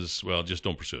because, well, just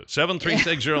don't pursue it.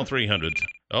 7360300.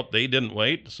 Oh, they didn't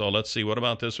wait. So let's see. What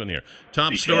about this one here?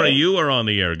 Top story. You are on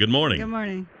the air. Good morning. Good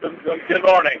morning. Good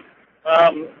morning.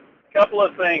 Couple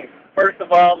of things. First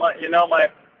of all, my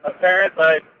parents,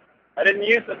 I didn't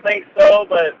used to think so,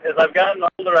 but as I've gotten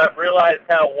older, I've realized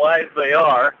how wise they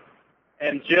are.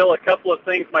 And Jill, a couple of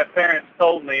things my parents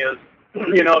told me is,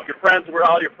 if all your friends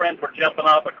were jumping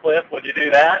off a cliff, would you do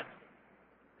that?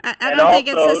 I don't think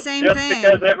it's the same just thing. Just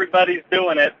because everybody's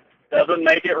doing it doesn't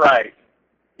make it right.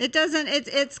 It doesn't.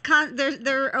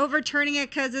 They're overturning it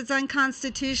because it's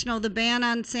unconstitutional. The ban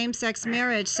on same-sex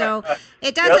marriage. So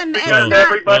it doesn't. Just because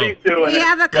everybody's doing we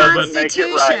have a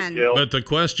constitution. Right, but the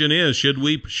question is, should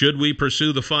we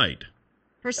pursue the fight?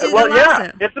 Pursue the lawsuit.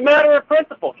 Yeah, it's a matter of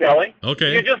principle, Kelly.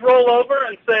 Okay. You just roll over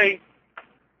and say,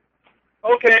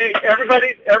 okay,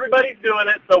 everybody's doing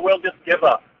it, so we'll just give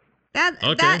up.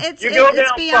 It's beyond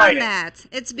fighting. that.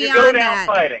 It's beyond you go down that.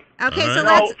 Fighting. Okay, right. so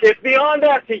let's. It's beyond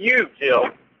that to you, Jill.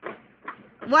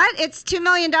 What? It's $2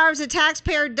 million of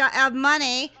taxpayer of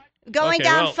money going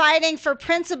down fighting for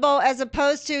principle as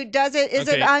opposed to is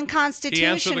it unconstitutional? He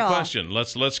answered the question.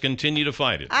 Let's continue to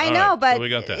fight it. I know, but so we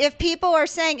got that. If people are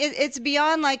saying it's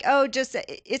beyond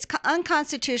it's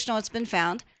unconstitutional, it's been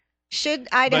found. Should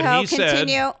Idaho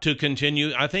continue? To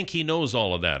continue, I think he knows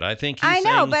all of that. I think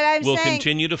we'll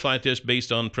continue to fight this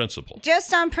based on principle.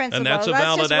 Just on principle. And that's a Let's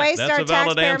valid, just waste that's our a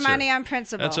valid taxpayer answer. money on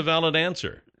principle. That's a valid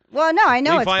answer. Well, no, I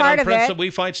know it's part of it. We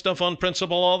fight stuff on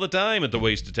principle all the time at the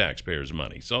waste of taxpayers'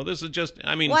 money. So this is just,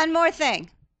 One more thing.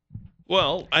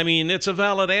 Well, it's a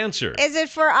valid answer. Is it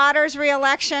for Otter's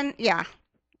re-election? Yeah.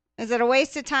 Is it a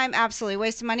waste of time? Absolutely.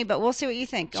 Waste of money, but we'll see what you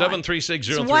think.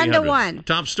 7360300. 1-1.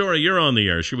 Top story, you're on the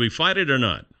air. Should we fight it or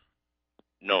not?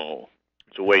 No.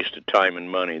 It's a waste of time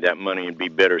and money. That money would be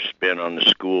better spent on the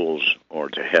schools or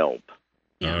to help.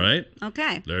 Yeah. All right.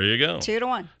 Okay. There you go.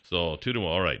 2-1. So 2-1.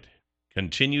 All right.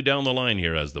 Continue down the line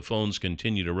here as the phones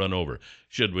continue to run over.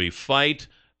 Should we fight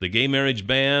the gay marriage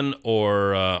ban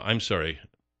or,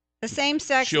 the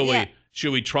same-sex,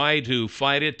 Should we try to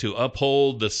fight it to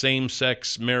uphold the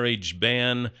same-sex marriage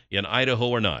ban in Idaho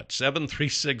or not?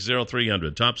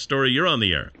 7360300. Top story, you're on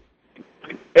the air.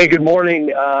 Hey, good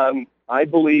morning. I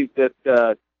believe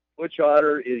that Butch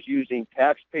Otter is using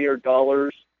taxpayer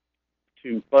dollars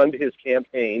to fund his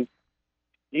campaign.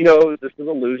 He knows this is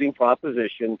a losing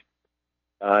proposition.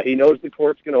 He knows the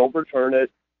court's going to overturn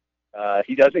it.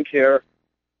 He doesn't care.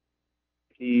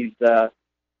 He's,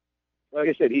 like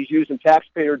I said, he's using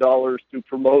taxpayer dollars to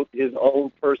promote his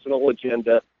own personal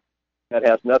agenda that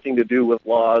has nothing to do with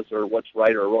laws or what's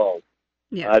right or wrong.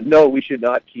 Yeah. No, we should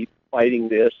not keep fighting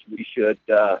this. We should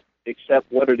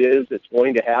accept what it is. It's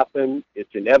going to happen.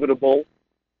 It's inevitable,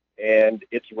 and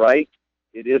it's right.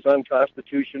 It is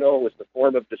unconstitutional. It's a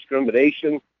form of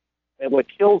discrimination. And what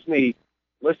kills me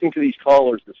listening to these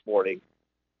callers this morning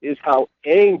is how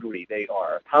angry they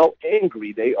are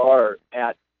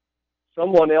at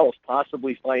someone else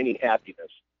possibly finding happiness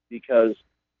because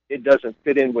it doesn't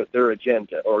fit in with their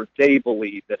agenda or they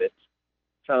believe that it's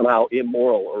somehow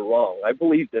immoral or wrong. I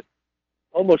believe that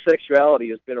homosexuality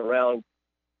has been around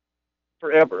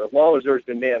forever, as long as there's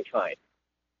been mankind.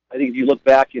 I think if you look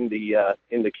back in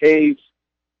the caves,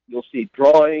 you'll see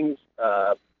drawings,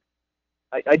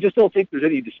 I just don't think there's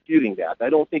any disputing that. I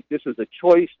don't think this is a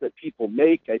choice that people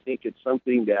make. I think it's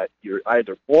something that you're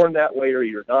either born that way or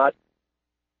you're not.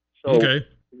 So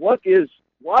why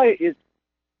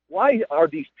are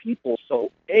these people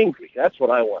so angry? That's what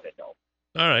I want to know.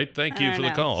 All right, thank you for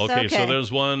the call. So, Okay, so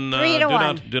there's one.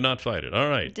 3-1. Do not fight it. All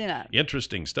right. Do not.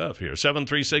 Interesting stuff here.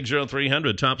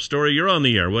 7360300, top story. You're on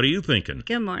the air. What are you thinking?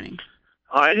 Good morning.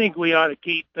 I think we ought to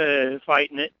keep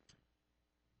fighting it.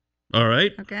 All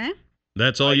right. Okay.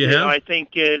 That's all you have? I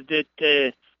think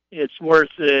that it's worth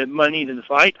money to the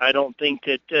fight. I don't think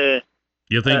that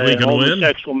you think we can win?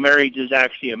 Homosexual marriage is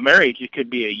actually a marriage. It could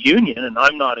be a union, and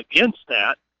I'm not against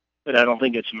that, but I don't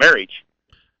think it's marriage.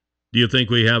 Do you think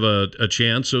we have a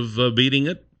chance of beating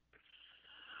it?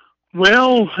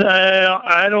 Well,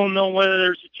 I don't know whether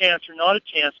there's a chance or not a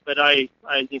chance, but I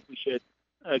think we should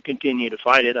continue to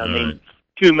fight it. I mean,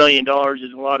 $2 million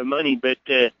is a lot of money, but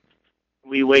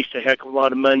we waste a heck of a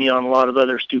lot of money on a lot of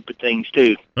other stupid things,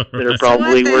 too, that are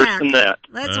probably worse than that.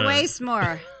 Let's waste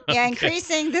more. Yeah,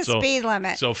 increasing the speed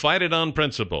limit. So fight it on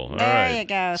principle. All there right. You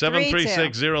go.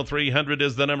 7360300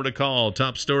 is the number to call.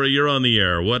 Top story, you're on the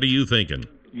air. What are you thinking?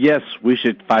 Yes, we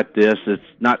should fight this. It's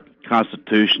not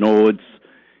constitutional.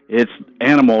 It's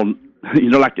animal.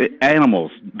 Like the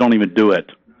animals don't even do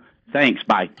it. Thanks.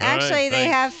 Bye. Actually, they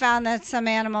have found that some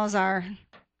animals are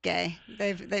gay.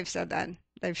 They've said that.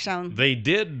 They've shown. They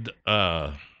did.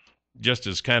 Just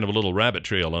as kind of a little rabbit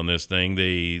trail on this thing,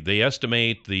 they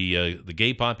estimate the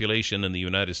gay population in the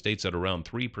United States at around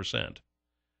 3%,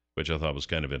 which I thought was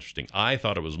kind of interesting. I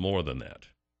thought it was more than that.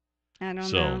 I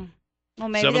don't know. Well,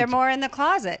 maybe they're more in the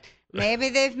closet. Maybe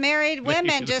they've married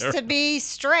women just to be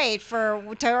straight,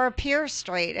 to appear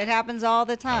straight. It happens all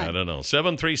the time. I don't know.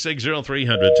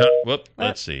 7360300. Whoop.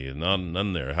 Let's see.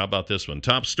 None there. How about this one?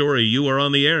 Top story. You are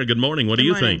on the air. Good morning. What do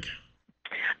you think?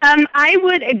 I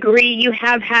would agree. You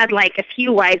have had like a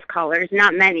few wise callers,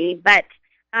 not many, but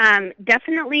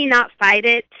definitely not fight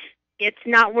it. It's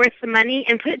not worth the money,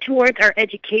 and put it towards our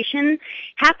education.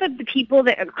 Half of the people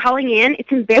that are calling in,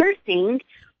 it's embarrassing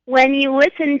when you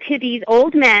listen to these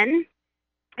old men,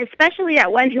 especially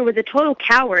that one who was a total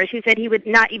coward who said he would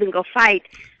not even go fight.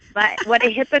 But what a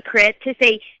hypocrite to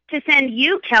send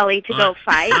you, Kelly, to go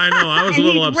fight. I know. I was a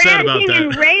little upset about that. And he's ranting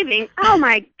and raving. Oh,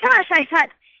 my gosh. I thought,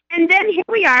 and then here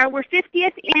we are. We're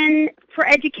 50th in for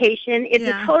education. It's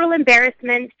a total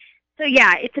embarrassment. So,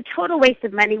 yeah, it's a total waste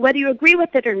of money. Whether you agree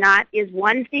with it or not is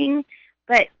one thing.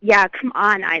 But, yeah, come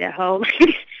on, Idaho.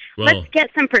 Let's get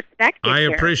some perspective I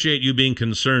appreciate you being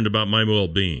concerned about my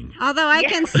well-being. Although I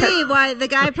can see why the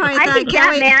guy probably thought I think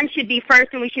Kelly... that man should be first,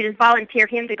 and we should just volunteer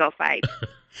him to go fight.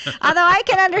 Although I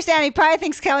can understand, he probably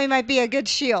thinks Kelly might be a good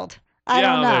shield. I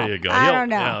don't know. There you go. I don't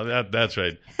know. Yeah, that's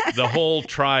right. The whole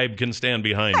tribe can stand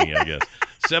behind me, I guess.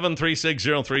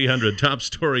 7360300, top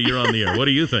story, you're on the air. What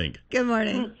do you think? Good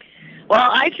morning. Well,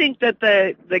 I think that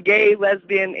the gay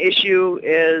lesbian issue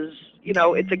is,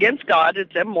 it's against God,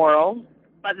 it's immoral,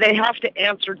 but they have to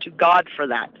answer to God for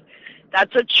that.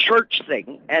 That's a church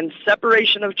thing, and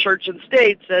separation of church and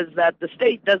state says that the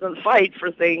state doesn't fight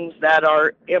for things that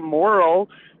are immoral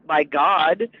by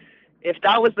God. If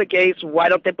that was the case, why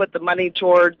don't they put the money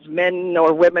towards men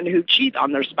or women who cheat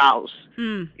on their spouse?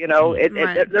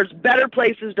 There's better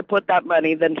places to put that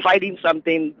money than fighting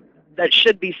something that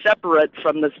should be separate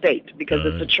from the state because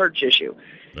it's a church issue.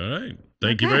 All right.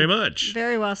 Thank you very much.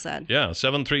 Very well said. Yeah,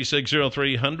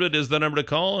 7360300 is the number to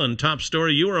call, and top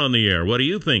story, you are on the air. What are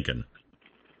you thinking?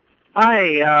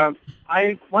 Hi.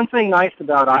 One thing nice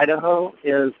about Idaho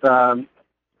is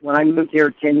when I moved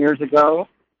here 10 years ago,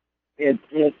 it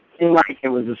seemed like it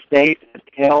was a state that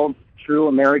held true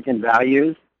American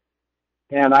values,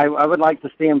 and I would like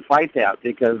to see them fight that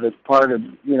because it's part of,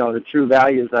 the true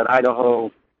values that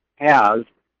Idaho has.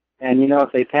 And,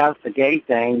 if they pass the gay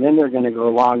thing, then they're going to go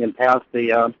along and pass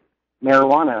the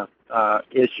marijuana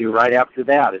issue right after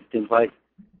that. It seems like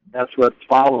that's what's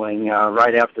following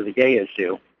right after the gay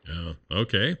issue.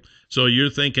 Okay. So you're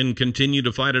thinking continue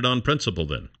to fight it on principle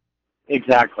then?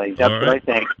 Exactly. That's what I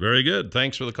think. Very good.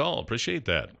 Thanks for the call. Appreciate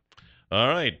that. All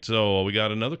right. So we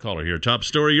got another caller here. Top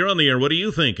story, you're on the air. What are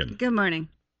you thinking? Good morning.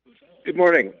 Good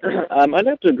morning. I'd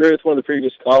have to agree with one of the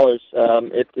previous callers.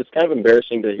 It's kind of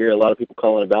embarrassing to hear a lot of people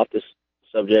calling about this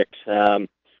subject.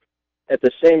 At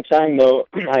the same time, though,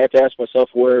 I have to ask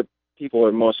myself where people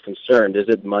are most concerned. Is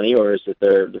it money or is it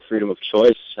the freedom of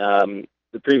choice?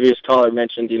 The previous caller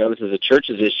mentioned, this is a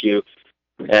church's issue,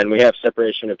 and we have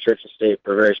separation of church and state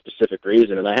for a very specific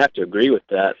reason, and I have to agree with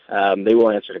that. They will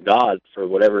answer to God for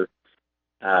whatever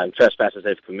trespasses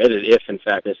they've committed, if in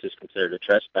fact this is considered a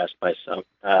trespass by some.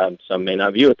 Some may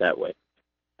not view it that way.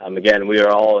 Again, we are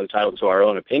all entitled to our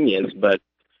own opinions, but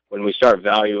when we start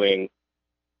valuing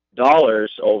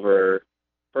dollars over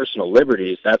personal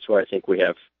liberties, that's where I think we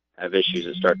have issues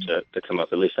that start to come up.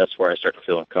 At least that's where I start to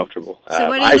feel uncomfortable. So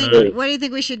what do you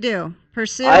think we should do?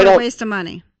 Pursue or waste of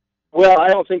money? Well, I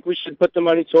don't think we should put the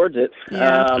money towards it,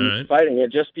 Yeah. fighting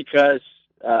it, just because,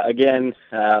 again,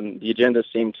 the agenda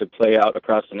seemed to play out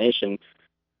across the nation.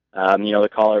 The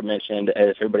caller mentioned,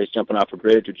 if everybody's jumping off a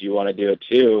bridge, would you want to do it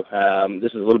too?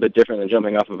 This is a little bit different than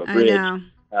jumping off of a bridge. I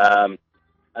know.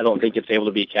 I don't think it's able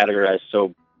to be categorized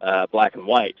so black and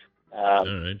white. All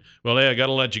right. Well, hey, I got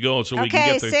to let you go so we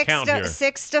can get the count here.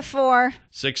 6-4.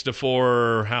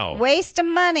 6-4, how? Waste of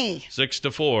money.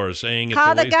 6-4, saying it's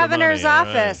Call a the waste of money. governor's All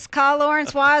office. right. Call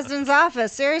Lawrence Wasden's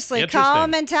office. Seriously, call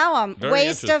him and tell him. Very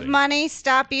Waste of interesting. money.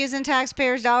 Stop using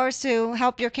taxpayers' dollars to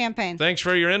help your campaign. Thanks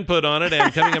for your input on it.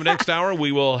 And coming up next hour,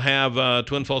 we will have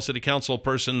Twin Falls City Council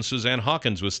person Suzanne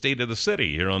Hawkins with State of the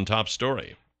City here on Top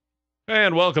Story.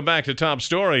 And welcome back to Top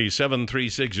Story.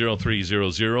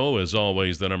 7360300 is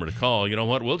always the number to call. You know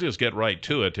what? We'll just get right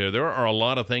to it. There are a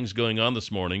lot of things going on this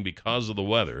morning because of the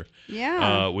weather.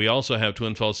 Yeah. We also have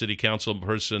Twin Falls City Council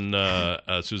person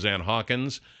Suzanne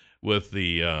Hawkins with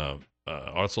the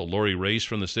also Lori Race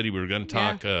from the city. We were going to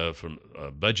talk from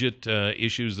budget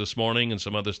issues this morning and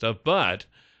some other stuff. But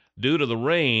due to the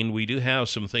rain, we do have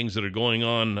some things that are going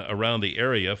on around the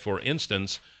area. For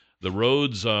instance, the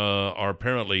roads are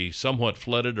apparently somewhat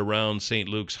flooded around St.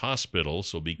 Luke's Hospital,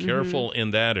 so be careful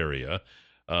in that area.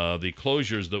 The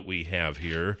closures that we have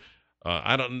here,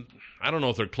 I don't know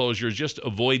if they're closures. Just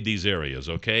avoid these areas,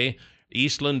 okay?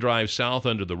 Eastland Drive South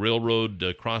under the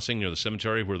railroad crossing near the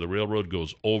cemetery where the railroad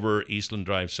goes over Eastland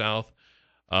Drive South.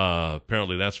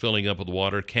 Apparently that's filling up with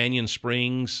water. Canyon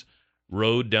Springs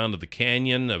Road down to the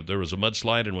canyon. There was a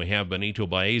mudslide, and we have Benito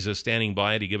Baeza standing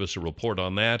by to give us a report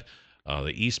on that.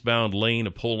 The eastbound lane,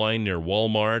 a pole line near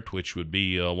Walmart, which would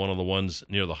be one of the ones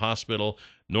near the hospital.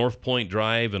 North Point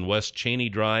Drive and West Cheney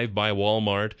Drive by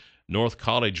Walmart. North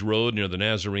College Road near the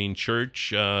Nazarene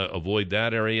Church. Avoid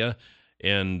that area.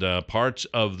 And parts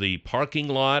of the parking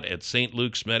lot at St.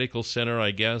 Luke's Medical Center,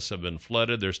 I guess, have been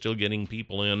flooded. They're still getting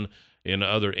people in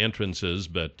other entrances,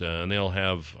 but and they'll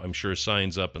have, I'm sure,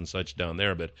 signs up and such down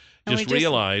there. But just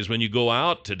realize when you go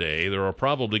out today, there are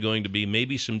probably going to be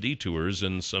maybe some detours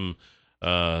and some,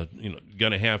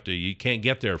 going to have to, you can't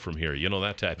get there from here,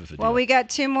 that type of thing. Well, we got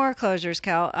two more closures,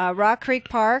 Cal. Rock Creek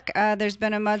Park, there's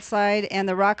been a mudslide, and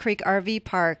the Rock Creek RV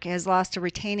Park has lost a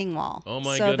retaining wall. Oh,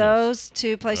 my goodness. So those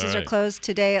two places All are closed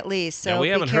today at least. So now, we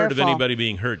haven't be heard of careful. anybody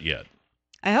being hurt yet.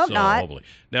 I hope not. Hopefully.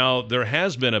 Now, there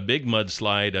has been a big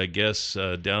mudslide, I guess,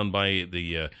 down by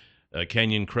the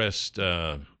Canyon Crest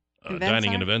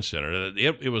Dining and Event Center.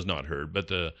 It was not heard, but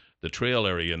the trail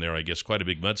area in there, I guess, quite a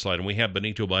big mudslide. And we have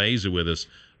Benito Baeza with us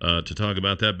to talk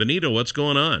about that. Benito, what's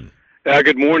going on?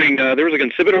 Good morning. There was a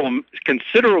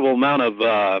considerable amount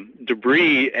of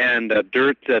debris and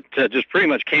dirt that just pretty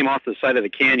much came off the side of the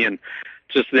canyon,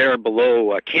 just there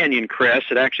below Canyon Crest.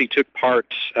 It actually took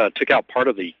out part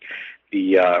of the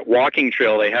walking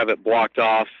trail. They have it blocked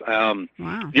off. Wow.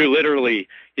 You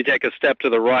take a step to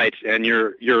the right and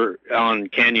you're on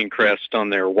Canyon Crest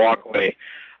on their walkway.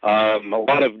 A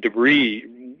lot of debris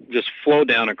just flowed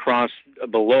down across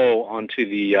below onto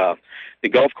the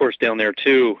golf course down there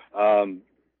too. A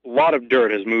lot of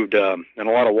dirt has moved and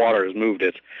a lot of water has moved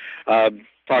it.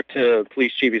 Talked to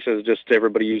police chief. He says just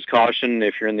everybody use caution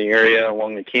if you're in the area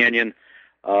along the canyon.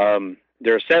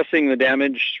 They're assessing the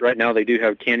damage. Right now they do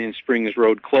have Canyon Springs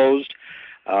Road closed.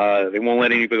 They won't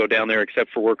let anybody go down there except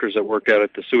for workers that work out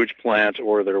at the sewage plant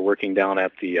or that are working down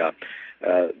at the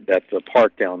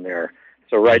park down there.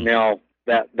 So right now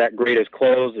that grade is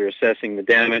closed. They're assessing the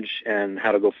damage and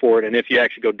how to go forward. And if you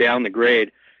actually go down the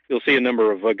grade, you'll see a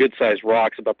number of good-sized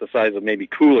rocks about the size of maybe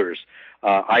coolers,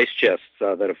 ice chests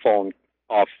that have fallen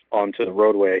off onto the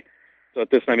roadway. So at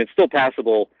this time, it's still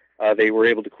passable. They were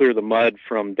able to clear the mud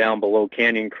from down below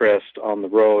Canyon Crest on the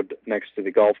road next to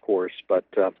the golf course. But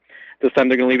this time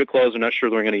they're going to leave it closed. They're not sure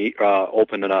they're going to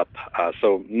open it up.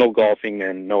 So no golfing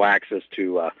and no access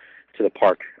to the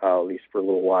park, at least for a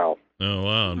little while. Oh,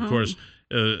 wow. And of course,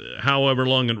 however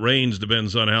long it rains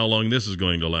depends on how long this is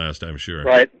going to last, I'm sure.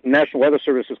 Right. National Weather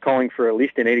Service is calling for at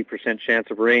least an 80%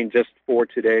 chance of rain just for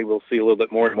today. We'll see a little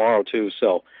bit more tomorrow, too.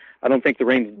 So I don't think the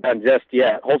rain's done just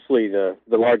yet. Hopefully the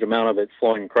large amount of it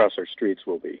flowing across our streets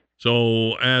will be.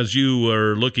 So as you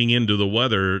are looking into the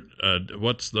weather,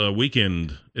 what's the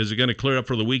weekend? Is it going to clear up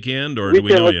for the weekend, or do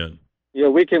we know yet? Yeah,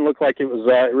 weekend looked like it was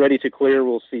ready to clear.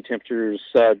 We'll see temperatures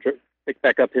pick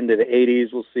back up into the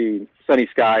 80s. We'll see sunny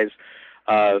skies.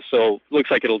 So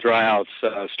looks like it'll dry out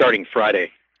starting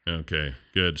Friday. Okay,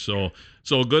 good. So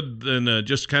good. Then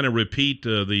just kind of repeat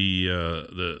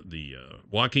the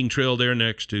walking trail there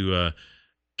next to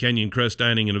Canyon Crest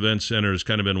Dining and Event Center has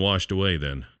kind of been washed away.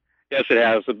 Then. Yes, it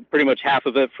has. Pretty much half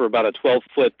of it, for about a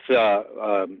 12-foot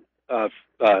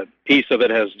piece of it,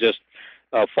 has just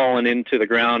fallen into the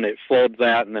ground. It flowed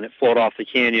that, and then it flowed off the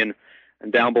canyon.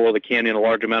 And down below the canyon, a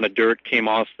large amount of dirt came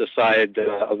off the side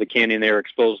of the canyon. They were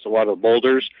exposed to a lot of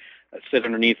boulders that sit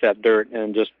underneath that dirt,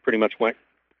 and just pretty much went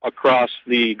across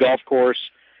the golf course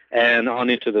and on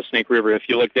into the Snake River. If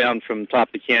you look down from the top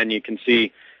of the canyon, you can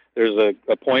see there's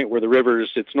a point where the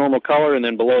river's its normal color, and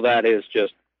then below that is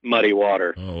just muddy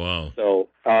water. Oh, wow. So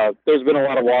there's been a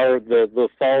lot of water. The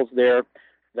falls there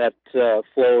that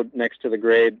flowed next to the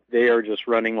grade, they are just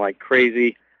running like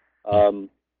crazy.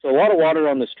 So a lot of water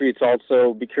on the streets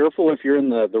also. Be careful if you're in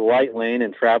the right lane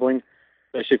and traveling,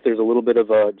 especially if there's a little bit of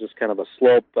just kind of a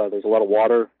slope. There's a lot of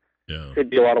water. Yeah. Could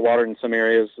be a lot of water in some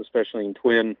areas, especially in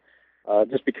Twin.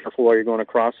 Just be careful while you're going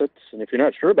across it. And if you're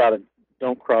not sure about it,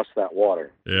 don't cross that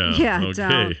water. Yeah. Yeah,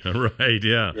 Okay. Right.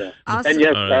 Yeah. Awesome. And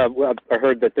yes, I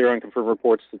heard that there are unconfirmed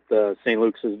reports that St.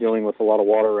 Luke's is dealing with a lot of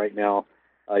water right now.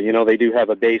 They do have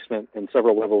a basement and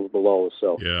several levels below,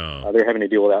 so they're having to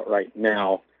deal with that right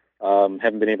now.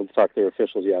 Haven't been able to talk to their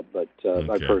officials yet, but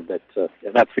I've heard that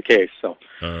that's the case. So.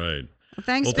 All right. Well,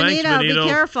 thanks, Benito. Be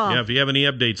careful. Yeah, if you have any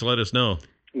updates, let us know.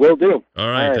 Will do. All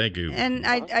right, thank you. And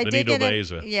I did get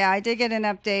I did get an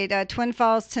update. Twin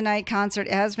Falls Tonight concert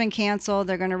has been canceled.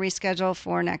 They're going to reschedule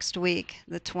for next week,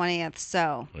 the 20th.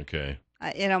 So okay.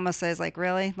 It almost says like,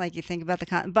 really? Like you think about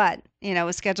but it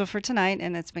was scheduled for tonight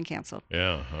and it's been canceled.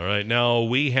 Yeah. All right. Now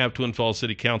we have Twin Falls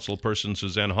City Council person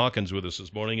Suzanne Hawkins with us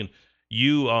this morning, and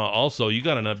you you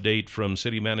got an update from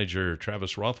City Manager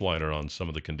Travis Rothweiler on some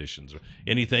of the conditions.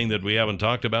 Anything that we haven't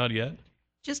talked about yet?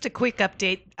 Just a quick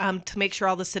update to make sure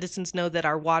all the citizens know that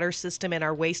our water system and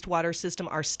our wastewater system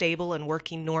are stable and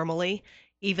working normally.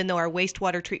 Even though our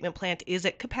wastewater treatment plant is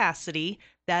at capacity,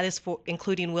 that is for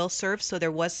including will serve, so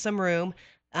there was some room.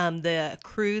 The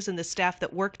crews and the staff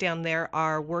that work down there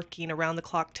are working around the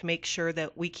clock to make sure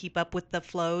that we keep up with the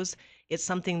flows. It's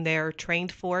something they're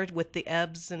trained for with the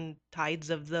ebbs and tides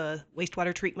of the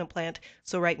wastewater treatment plant.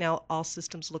 So right now, all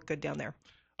systems look good down there.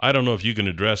 I don't know if you can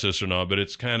address this or not, but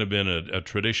it's kind of been a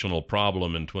traditional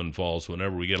problem in Twin Falls.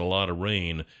 Whenever we get a lot of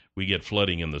rain, we get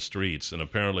flooding in the streets, and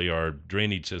apparently our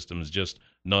drainage system is just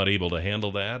not able to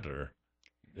handle that. Or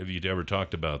have you ever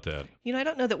talked about that? I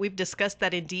don't know that we've discussed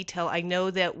that in detail. I know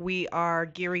that we are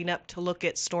gearing up to look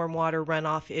at stormwater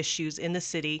runoff issues in the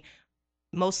city,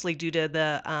 mostly due to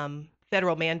the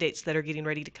federal mandates that are getting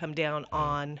ready to come down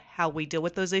on how we deal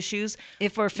with those issues.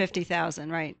 If we're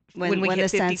 50,000, right? When we hit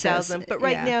 50,000. But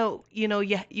right now,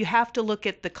 you have to look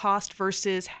at the cost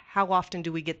versus how often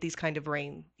do we get these kind of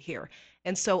rain here.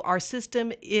 And so our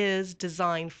system is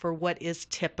designed for what is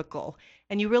typical.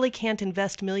 And you really can't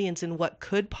invest millions in what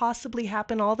could possibly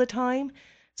happen all the time.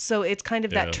 So it's kind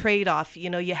of that trade-off.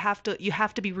 You have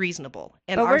to be reasonable,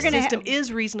 and our system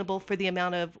is reasonable for the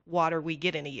amount of water we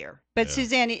get in a year. But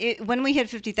Suzanne, when we hit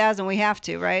 50,000, we have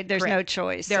to, right? There's no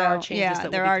choice. There are changes. Yeah,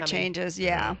 there are changes.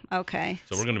 Yeah. Okay.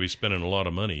 So we're going to be spending a lot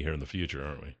of money here in the future,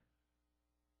 aren't we?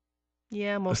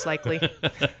 Yeah, most likely.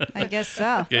 I guess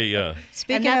so. Okay, yeah.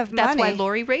 Speaking of money, that's why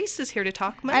Lori Race is here to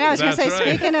talk money. I know. I was going to say,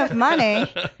 speaking of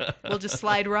money, we'll just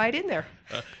slide right in there.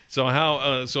 So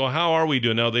how are we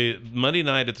doing now? The Monday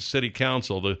night at the City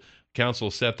Council, the council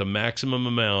set the maximum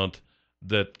amount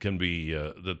that can be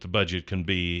that the budget can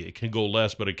be. It can go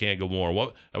less, but it can't go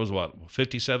more. That was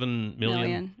 57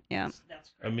 million. Yeah.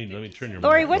 Let me turn your.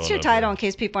 Lori, what's your title in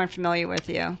case people aren't familiar with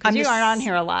you? Because you aren't on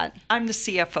here a lot. I'm the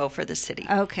CFO for the city.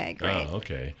 Okay, great. Oh,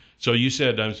 okay. So you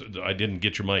said I didn't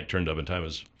get your mic turned up in time.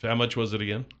 How much was it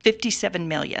again? 57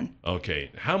 million. Okay.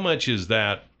 How much is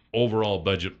that overall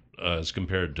budget as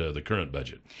compared to the current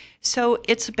budget? So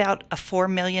it's about a $4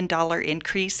 million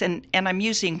increase, and I'm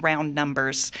using round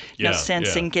numbers. No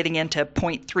sense in getting into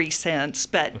 0.3 cents,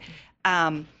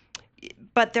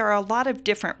 but there are a lot of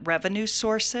different revenue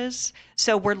sources.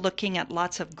 So we're looking at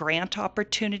lots of grant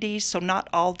opportunities. So not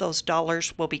all those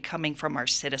dollars will be coming from our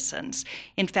citizens.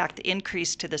 In fact, the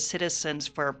increase to the citizens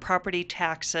for property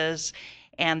taxes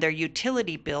and their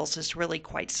utility bills is really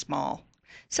quite small.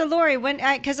 So Lori,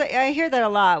 because I hear that a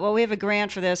lot. Well, we have a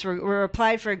grant for this. We're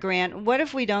applied for a grant. What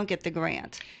if we don't get the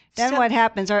grant? Then what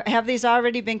happens? Have these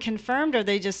already been confirmed, or are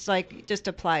they just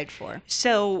applied for?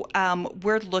 So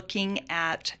we're looking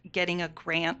at getting a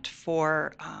grant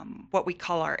for what we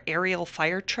call our aerial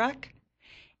fire truck,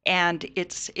 and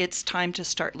it's time to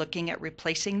start looking at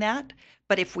replacing that.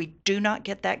 But if we do not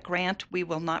get that grant, we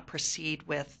will not proceed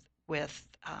with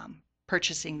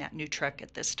purchasing that new truck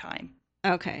at this time.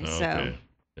 Okay, so. Okay.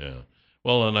 Yeah.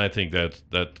 Well, and I think that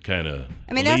kind of.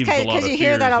 I mean, that's kind of because you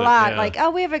hear that a lot. Like, oh,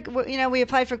 we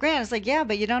applied for grants. It's like, yeah,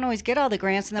 but you don't always get all the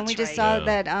grants. And then we just saw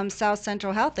that South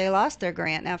Central Health, they lost their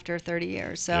grant after 30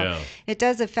 years. So it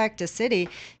does affect a city.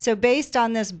 So based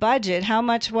on this budget, how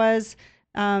much was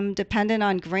dependent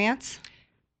on grants?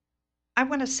 I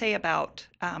want to say about,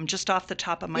 just off the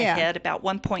top of my head, about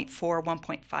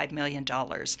 $1.5 million.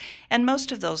 And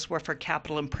most of those were for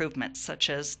capital improvements,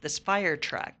 such as this fire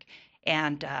truck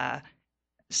and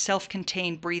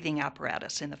self-contained breathing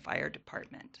apparatus in the fire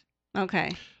department.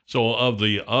 Okay. So of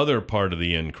the other part of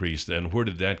the increase, then, where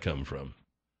did that come from?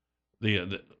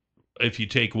 If you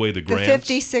take away the grants,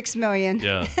 the $56 million.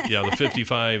 the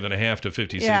 55.5 to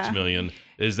 56 million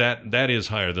is that is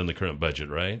higher than the current budget,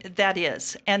 right? That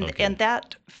is, and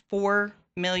that $4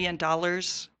 million,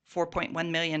 $4.1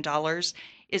 million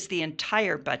is the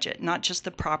entire budget, not just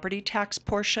the property tax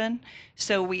portion.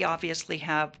 So we obviously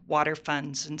have water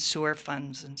funds and sewer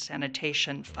funds and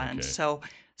sanitation funds. Okay.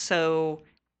 So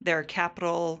there are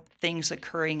capital things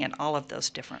occurring in all of those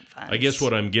different funds. I guess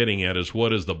what I'm getting at is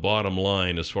what is the bottom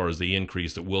line as far as the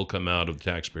increase that will come out of the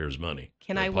taxpayers' money?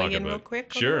 Can I weigh in real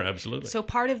quick? Sure, absolutely. So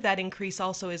part of that increase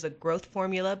also is a growth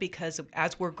formula, because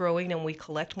as we're growing and we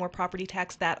collect more property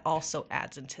tax, that also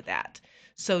adds into that.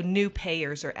 So new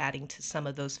payers are adding to some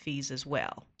of those fees as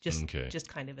well. Just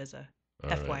kind of as a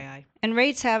FYI. Right. And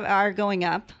rates are going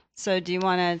up. So do you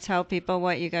want to tell people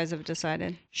what you guys have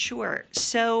decided? Sure.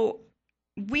 So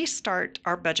we start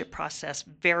our budget process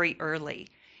very early,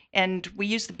 and we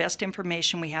use the best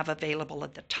information we have available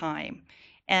at the time.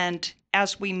 And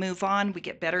as we move on, we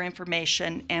get better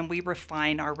information and we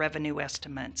refine our revenue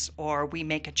estimates, or we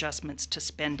make adjustments to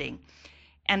spending.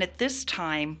 And at this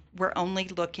time, we're only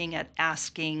looking at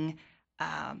asking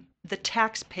the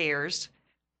taxpayers,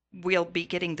 we'll be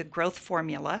getting the growth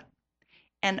formula,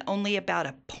 and only about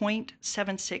a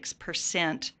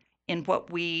 0.76% in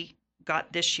what we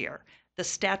got this year. The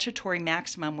statutory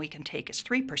maximum we can take is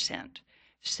 3%.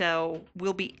 So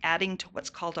we'll be adding to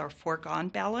what's called our foregone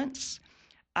balance,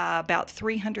 about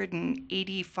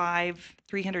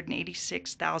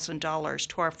 $386,000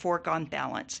 to our foregone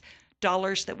balance,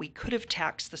 dollars that we could have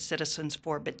taxed the citizens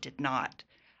for but did not.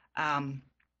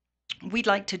 We'd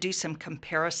like to do some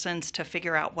comparisons to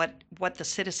figure out what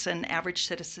the average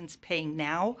citizen's paying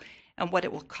now and what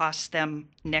it will cost them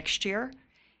next year.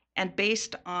 And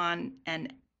based on an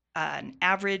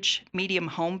average medium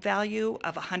home value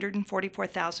of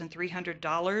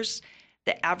 $144,300,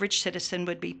 the average citizen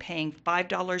would be paying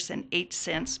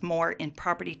 $5.08 more in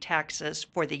property taxes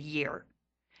for the year.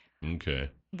 Okay.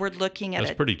 We're looking at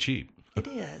That's pretty cheap. It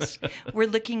is. We're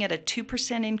looking at a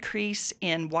 2% increase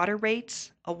in water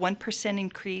rates, a 1%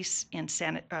 increase in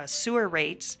sewer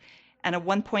rates, and a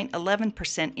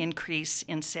 1.11% increase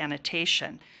in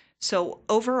sanitation. So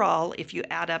overall, if you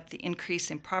add up the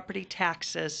increase in property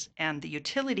taxes and the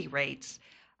utility rates,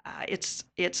 it's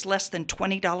less than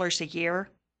 $20 a year,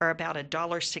 or about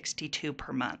 $1.62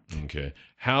 per month. Okay.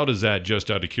 How does that, just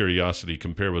out of curiosity,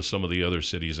 compare with some of the other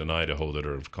cities in Idaho that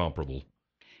are of comparable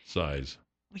size?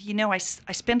 You know, I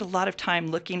spend a lot of time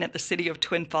looking at the city of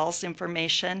Twin Falls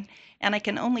information, and I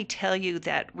can only tell you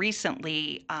that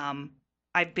recently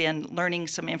I've been learning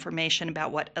some information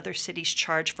about what other cities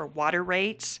charge for water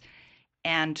rates,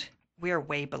 and we're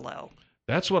way below.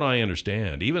 That's what I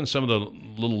understand. Even some of the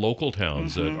little local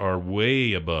towns that are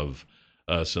way above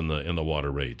us in the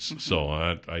water rates. So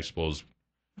I suppose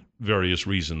various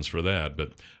reasons for that.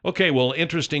 But okay, well,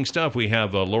 interesting stuff. We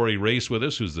have Lori Race with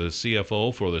us, who's the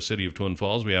CFO for the city of Twin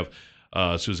Falls. We have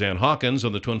Suzanne Hawkins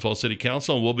on the Twin Falls City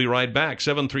Council, and we'll be right back.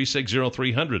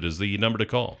 736-0300 is the number to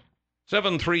call.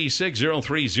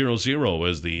 736-0300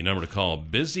 is the number to call.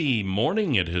 Busy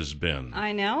morning it has been.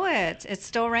 I know it. It's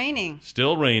still raining.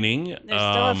 Still raining. There's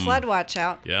still a flood watch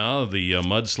out. Yeah, the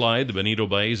mudslide, the Benito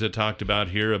Bays I talked about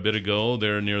here a bit ago,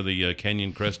 there near the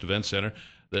Canyon Crest Event Center.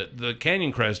 The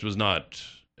Canyon Crest was not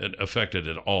affected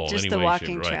at all. Just anyway, the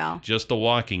walking trail. Just the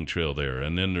walking trail there.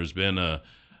 And then there's been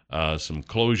some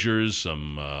closures,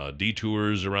 some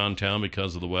detours around town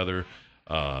because of the weather.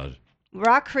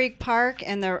 Rock Creek Park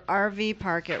and the RV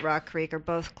park at Rock Creek are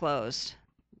both closed.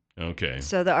 Okay.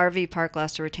 So the RV park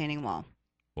lost a retaining wall.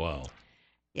 Wow.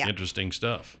 Yeah. Interesting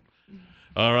stuff.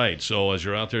 All right. So as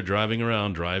you're out there driving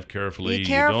around, drive carefully. Be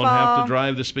careful. You don't have to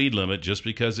drive the speed limit just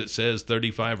because it says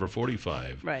 35 or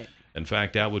 45. Right. In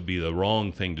fact, that would be the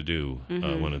wrong thing to do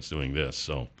when it's doing this.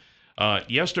 So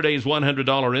yesterday's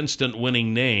 $100 instant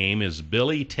winning name is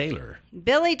Billy Taylor.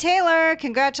 Billy Taylor,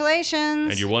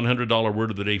 congratulations. And your $100 word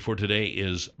of the day for today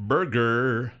is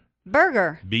burger.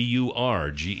 Burger.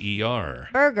 Burger.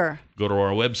 Burger. Go to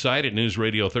our website at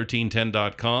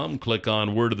newsradio1310.com, click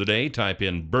on Word of the Day, type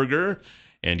in burger,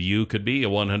 and you could be a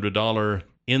 $100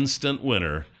 instant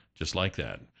winner just like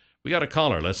that. We got a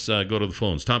caller. Let's go to the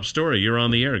phones. Top story, you're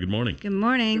on the air. Good morning. Good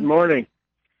morning. Good morning.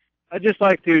 I'd just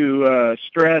like to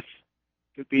stress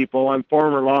to people, I'm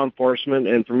former law enforcement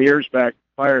and from years back,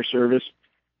 fire service.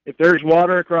 If there's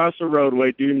water across the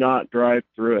roadway, do not drive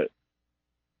through it.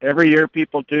 Every year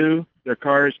people do. Their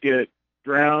cars get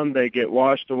drowned, they get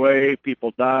washed away,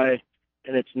 people die,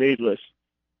 and it's needless.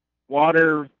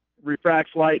 Water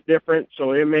refracts light different,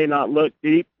 so it may not look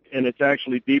deep, and it's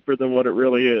actually deeper than what it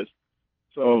really is.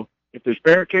 So if there's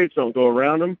barricades, don't go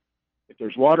around them. If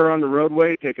there's water on the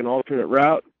roadway, take an alternate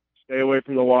route. Stay away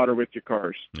from the water with your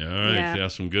cars. All right. Yeah.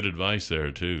 Some good advice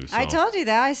there, too. So. I told you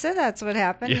that. I said that's what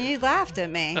happened. Yeah. You laughed at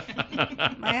me.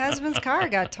 My husband's car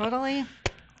got totally...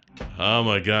 Oh,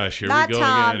 my gosh. Here Not we go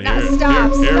Tom. again. Not, Here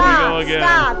stop. we Stop. go again.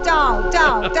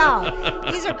 Stop.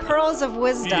 Don't. These are pearls of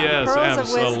wisdom. Yes, pearls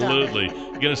of wisdom. absolutely.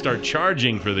 You're going to start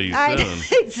charging for these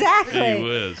soon. Exactly. Gee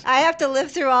whiz. I have to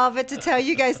live through all of it to tell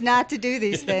you guys not to do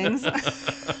these things.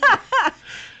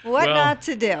 What Well, not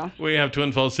to do. We have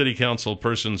Twin Falls City Council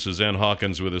person Suzanne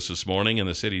Hawkins with us this morning and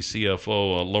the city's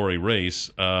CFO, Lori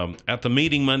Race. At the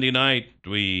meeting Monday night,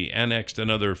 we annexed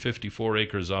another 54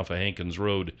 acres off of Hankins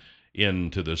Road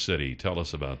into the city. Tell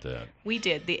us about that. We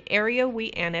did. The area we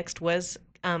annexed was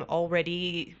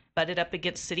already butted up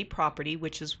against city property,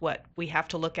 which is what we have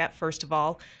to look at first of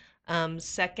all.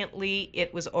 Secondly,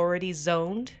 it was already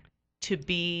zoned to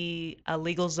be a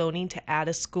legal zoning to add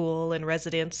a school and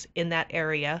residence in that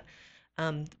area.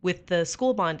 With the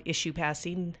school bond issue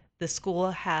passing, the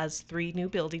school has 3 new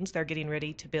buildings they're getting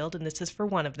ready to build, and this is for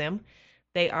one of them.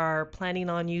 They are planning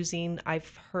on using,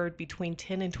 I've heard, between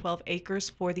 10 and 12 acres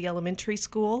for the elementary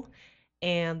school,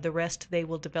 and the rest they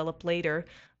will develop later.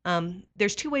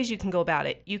 There's 2 ways you can go about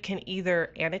it. You can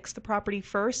either annex the property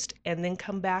first and then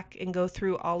come back and go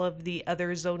through all of the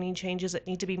other zoning changes that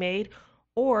need to be made,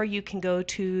 or you can go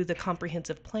to the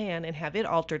comprehensive plan and have it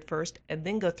altered first and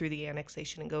then go through the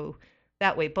annexation and go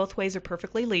that way. Both ways are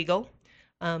perfectly legal.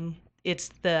 It's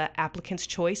the applicant's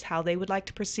choice how they would like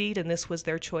to proceed, and this was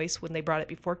their choice when they brought it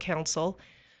before council.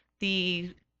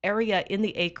 The area in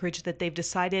the acreage that they've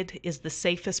decided is the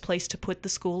safest place to put the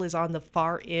school is on the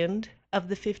far end of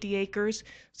the 50 acres.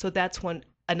 So that's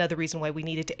another reason why we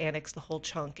needed to annex the whole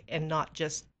chunk and not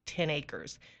just 10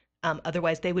 acres.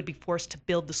 Otherwise, they would be forced to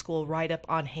build the school right up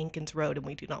on Hankins Road, and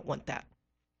we do not want that.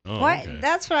 Oh, Why? okay.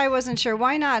 That's what I wasn't sure.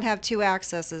 Why not have 2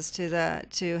 accesses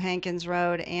to Hankins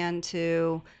Road and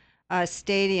to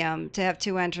stadium, to have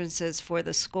 2 entrances for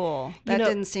the school? That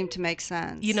didn't seem to make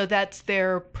sense. That's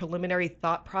their preliminary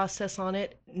thought process on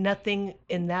it. Nothing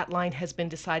in that line has been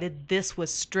decided. This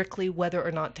was strictly whether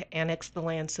or not to annex the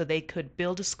land so they could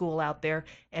build a school out there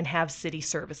and have city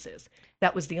services.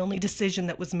 That was the only decision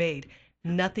that was made.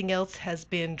 Nothing else has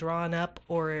been drawn up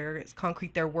or is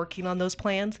concrete. They're working on those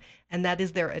plans, and that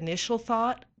is their initial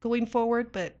thought going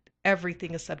forward, but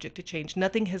everything is subject to change.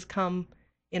 Nothing has come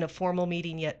in a formal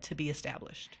meeting yet to be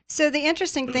established. So the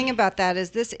interesting thing about that is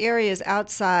this area is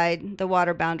outside the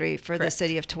water boundary for the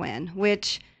city of Twin,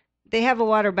 which they have a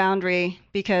water boundary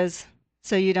because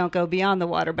so you don't go beyond the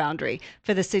water boundary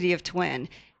for the city of Twin.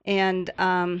 And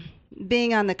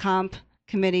being on the comp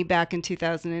committee back in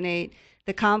 2008,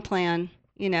 the comp plan,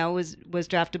 was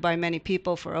drafted by many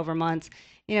people for over months.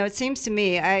 It seems to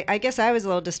me, I guess I was a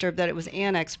little disturbed that it was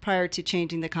annexed prior to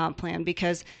changing the comp plan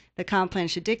because the comp plan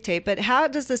should dictate. But how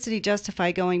does the city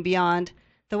justify going beyond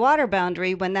the water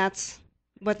boundary when that's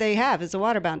what they have is a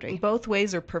water boundary? Both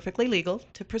ways are perfectly legal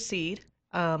to proceed.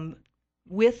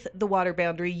 With the water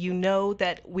boundary,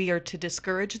 that we are to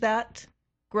discourage that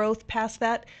growth past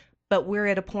that. But we're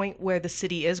at a point where the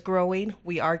city is growing.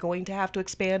 We are going to have to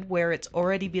expand where it's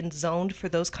already been zoned for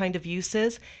those kind of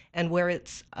uses, and where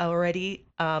it's already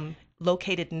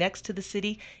located next to the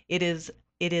city. It is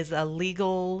a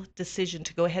legal decision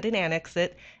to go ahead and annex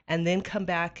it, and then come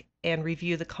back and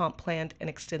review the comp plan and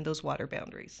extend those water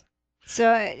boundaries.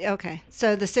 So okay,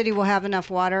 so the city will have enough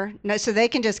water, so they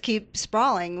can just keep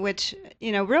sprawling, which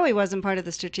really wasn't part of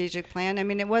the strategic plan. I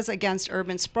mean, it was against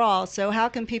urban sprawl. So how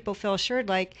can people feel assured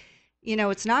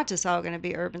it's not just all going to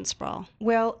be urban sprawl?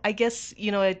 Well, I guess,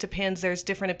 it depends. There's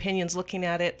different opinions looking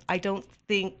at it. I don't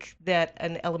think that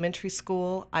an elementary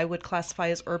school I would classify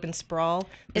as urban sprawl.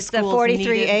 It's the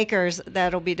 43 acres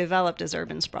that'll be developed as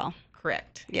urban sprawl.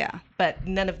 Correct. Yeah. But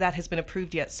none of that has been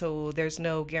approved yet, so there's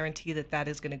no guarantee that that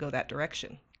is going to go that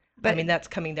direction. But that's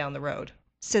coming down the road.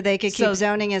 So they could keep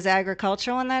zoning as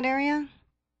agricultural in that area?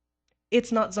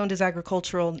 It's not zoned as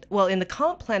agricultural. Well, in the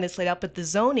comp plan it's laid out, but the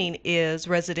zoning is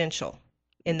residential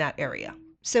in that area.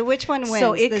 So which one wins,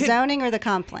 So it the could- zoning or the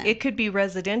comp plan? It could be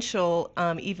residential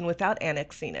even without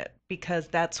annexing it, because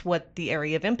that's what the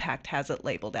area of impact has it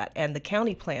labeled at, and the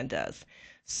county plan does.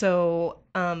 So,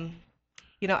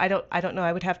 you know, I don't know.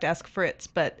 I would have to ask Fritz,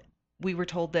 but we were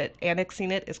told that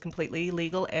annexing it is completely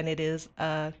illegal, and it is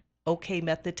a okay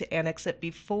method to annex it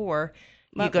before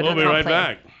you go to We'll the be comp right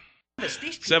plan. back.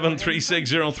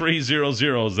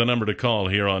 7360300 is the number to call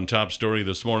here on Top Story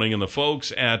this morning. And the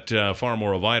folks at Far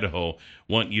More of Idaho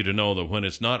want you to know that when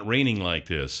it's not raining like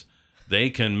this,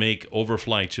 they can make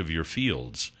overflights of your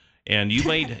fields. And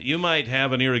you might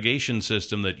have an irrigation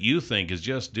system that you think is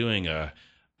just doing a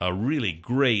really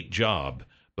great job.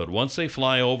 But once they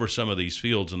fly over some of these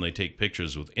fields and they take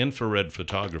pictures with infrared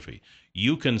photography,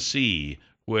 you can see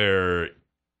where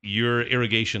your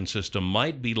irrigation system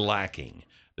might be lacking.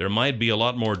 There might be a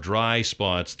lot more dry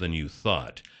spots than you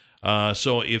thought.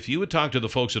 So if you would talk to the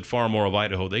folks at Far More of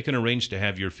Idaho, they can arrange to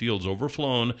have your fields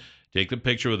overflown, take the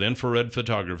picture with infrared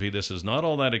photography. This is not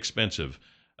all that expensive,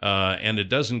 and it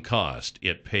doesn't cost.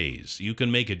 It pays. You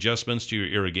can make adjustments to your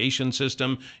irrigation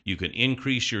system. You can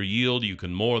increase your yield. You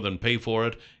can more than pay for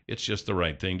it. It's just the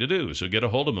right thing to do. So get a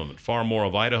hold of them at Far More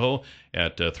of Idaho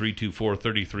at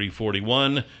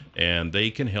 324-3341, and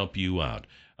they can help you out.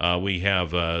 We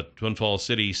have Twin Falls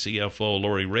City CFO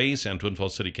Lori Race and Twin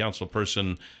Falls City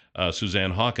Councilperson Suzanne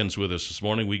Hawkins with us this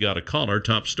morning. We got a caller.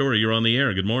 Top Story, you're on the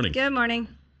air. Good morning. Good morning.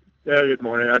 Yeah, good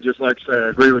morning. I'd just like to say I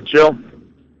agree with Jill.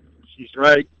 She's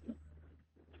right.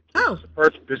 Oh.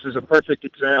 This is a perfect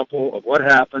example of what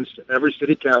happens to every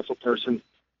city council person.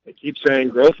 They keep saying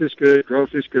growth is good,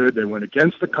 growth is good. They went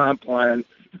against the comp plan.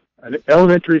 An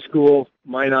elementary school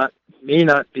may not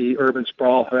be urban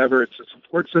sprawl. However, it's a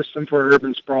support system for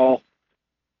urban sprawl.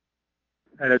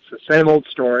 And it's the same old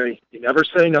story. You never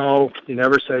say no. You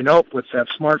never say, nope, let's have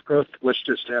smart growth. Let's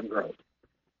just have growth.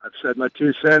 I've said my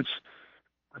 2 cents.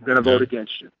 I'm going to vote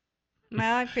against you.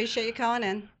 Well, I appreciate you calling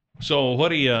in. So what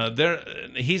do you,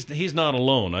 he's not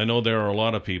alone. I know there are a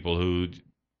lot of people who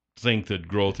think that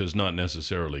growth is not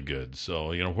necessarily good.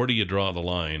 So, you know, where do you draw the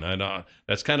line? I know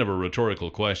that's kind of a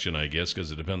rhetorical question, I guess,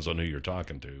 because it depends on who you're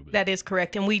talking to. That is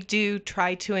correct. And we do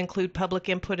try to include public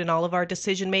input in all of our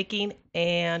decision making.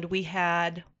 And we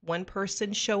had one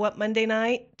person show up Monday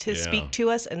night to speak to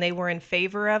us, and they were in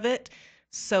favor of it.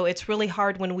 So it's really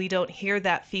hard when we don't hear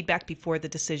that feedback before the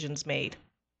decision's made.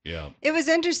 Yeah. It was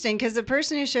interesting because the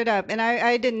person who showed up, and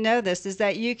I didn't know this, is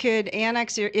that you could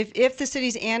annex if the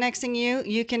city's annexing you,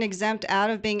 you can exempt out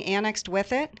of being annexed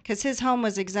with it, because his home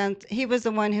was exempt. He was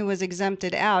the one who was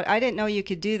exempted out. I didn't know you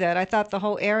could do that. I thought the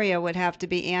whole area would have to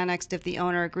be annexed if the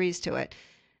owner agrees to it.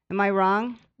 Am I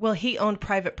wrong? Well, he owned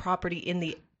private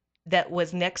property that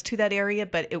was next to that area,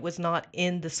 but it was not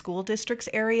in the school district's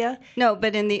area. No,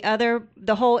 but in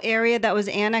the whole area that was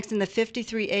annexed in the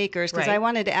 53 acres, because I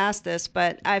wanted to ask this,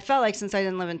 but I felt like since I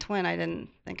didn't live in Twin, I didn't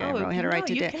think I really had a right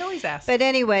to do it. You can always ask. But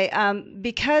anyway,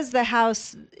 because the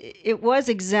house, it was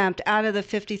exempt out of the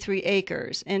 53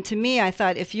 acres. And to me, I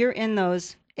thought if you're in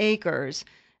those acres,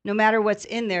 no matter what's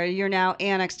in there, you're now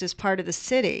annexed as part of the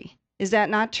city. Is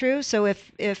that not true? So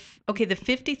if okay, the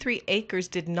 53 acres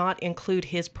did not include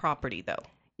his property, though.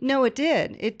 No, it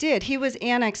did. It did. He was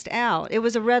annexed out. It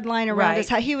was a red line around his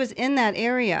house. He was in that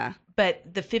area. But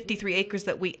the 53 acres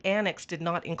that we annexed did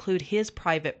not include his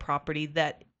private property.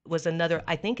 That was another,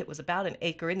 I think it was about an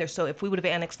acre in there. So if we would have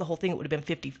annexed the whole thing, it would have been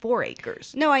 54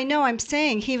 acres. No, I know. I'm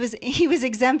saying he was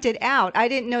exempted out. I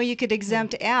didn't know you could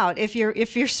exempt out if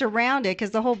you're surrounded,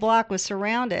 because the whole block was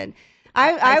surrounded.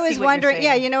 I was wondering,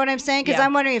 you know what I'm saying? Because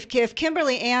I'm wondering if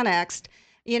Kimberly annexed,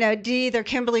 you know, either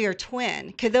Kimberly or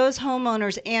Twin, could those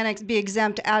homeowners be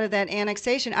exempt out of that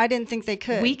annexation? I didn't think they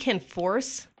could. We can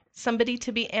force somebody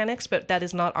to be annexed, but that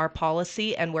is not our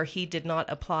policy. And where he did not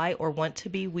apply or want to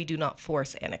be, we do not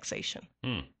force annexation.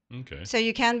 Okay. So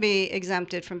you can be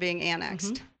exempted from being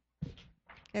annexed. Mm-hmm.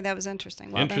 Okay, that was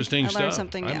interesting. Well, interesting I stuff. learned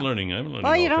something new. I'm learning.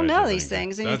 Well, you don't know these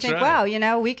things, and That's you think, right. wow, you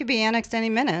know, we could be annexed any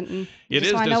minute, and you just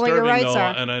is want to know what your disturbing, rights though,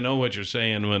 are. and I know what you're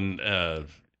saying when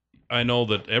I know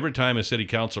that every time a city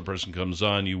council person comes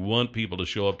on, you want people to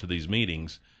show up to these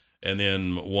meetings, and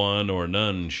then one or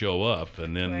none show up,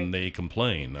 and then they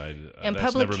complain. And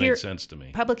that's never made sense to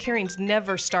me. Public hearings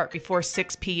never start before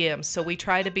 6 p.m., so we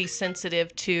try to be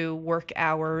sensitive to work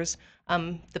hours.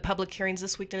 The public hearings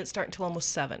this week didn't start until almost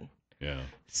 7. Yeah.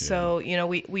 So, you know,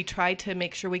 we try to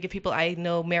make sure we give people, I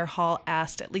know Mayor Hall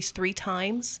asked at least 3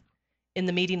 times in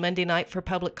the meeting Monday night for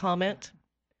public comment.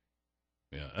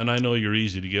 Yeah, and I know you're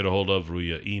easy to get a hold of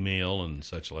via email and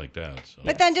such like that. So.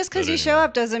 But then just because you show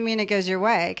up doesn't mean it goes your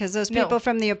way. Because those people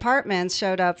from the apartments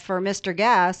showed up for Mr.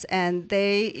 Gas, and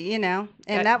they,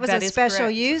 and that was a special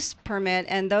use permit,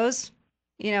 and those,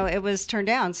 it was turned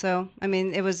down. So I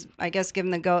mean, it was, I guess,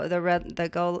 given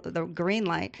the green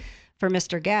light for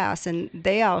Mr. Gas, and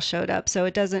they all showed up. So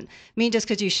it doesn't mean just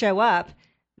because you show up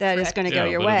that it's going to go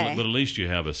your way. But at least you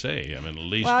have a say. I mean, at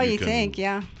least well, you can, think,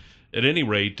 yeah. At any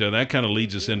rate, that kind of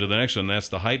leads us into the next one. That's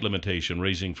the height limitation,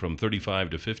 raising from 35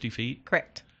 to 50 feet.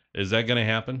 Correct. Is that going to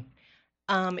happen?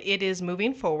 It is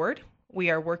moving forward. We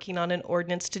are working on an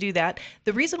ordinance to do that.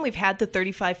 The reason we've had the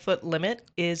 35-foot limit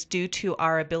is due to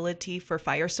our ability for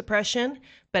fire suppression.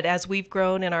 But as we've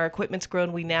grown and our equipment's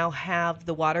grown, we now have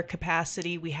the water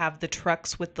capacity. We have the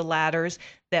trucks with the ladders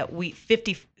that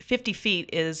 50 feet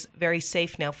is very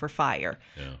safe now for fire.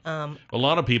 Yeah. A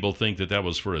lot of people think that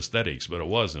was for aesthetics, but it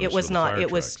wasn't. It was not. It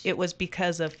was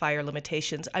because of fire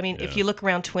limitations. I mean, if you look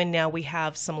around Twin now, we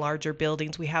have some larger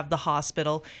buildings. We have the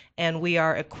hospital, and we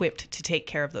are equipped to take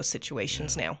care of those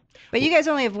situations now. But you guys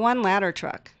only have one ladder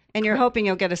truck, and you're hoping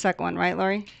you'll get a second one, right,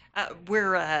 Lori?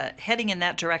 We're heading in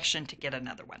that direction to get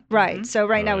another one. Right. Mm-hmm. So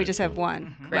now we just have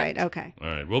one. Mm-hmm. Right. Okay. All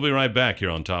right. We'll be right back here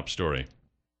on Top Story.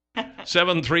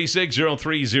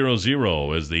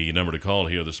 7360300 is the number to call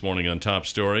here this morning on Top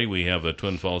Story. We have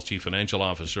Twin Falls Chief Financial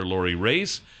Officer Lori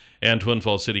Race and Twin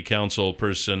Falls City Council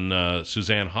person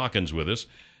Suzanne Hawkins with us.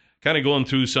 Kind of going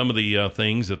through some of the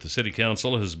things that the City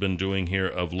Council has been doing here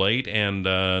of late, and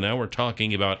now we're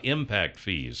talking about impact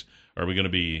fees. Are we going to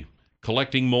be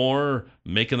collecting more,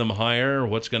 making them higher?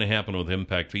 What's going to happen with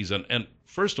impact fees? And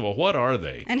first of all, what are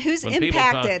they? And who's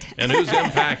impacted? And who's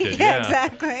impacted? Yeah,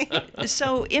 exactly.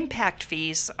 So impact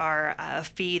fees are a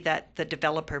fee that the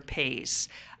developer pays.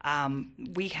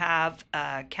 We have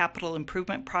capital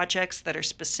improvement projects that are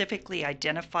specifically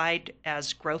identified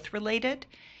as growth related.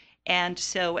 And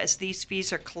so as these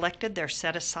fees are collected, they're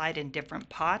set aside in different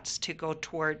pots to go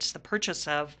towards the purchase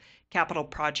of capital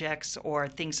projects or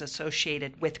things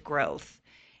associated with growth.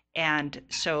 And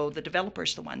so the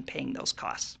developer's the one paying those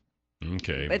costs.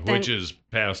 Okay, which is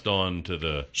passed on to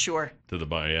the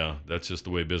buyer. Yeah, that's just the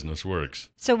way business works.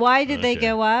 So why did they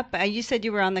go up? You said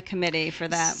you were on the committee for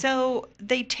that. So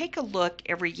they take a look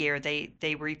every year.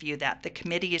 They review that. The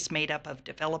committee is made up of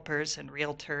developers and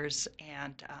realtors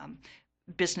and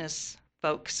business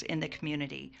folks in the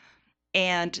community.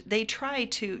 And they try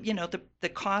to, the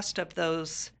cost of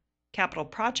those capital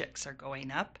projects are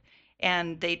going up,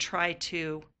 and they try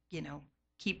to,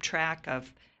 keep track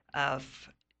of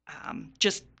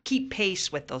just keep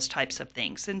pace with those types of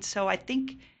things. And so I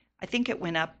think it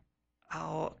went up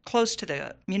close to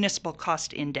the municipal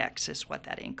cost index is what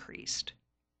that increased.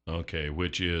 Okay,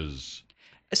 which is.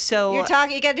 So you're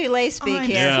talking. You got to do lay speak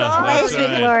here. Yeah, lay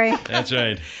speak, Lori. That's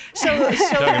right. So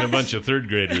talking to a bunch of third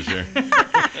graders here.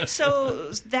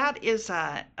 So that is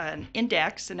an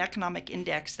index, an economic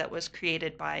index that was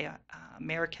created by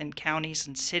American counties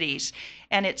and cities,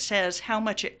 and it says how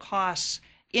much it costs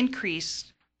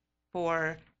increase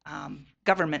for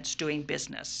governments doing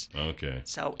business. Okay.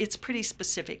 So it's pretty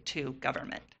specific to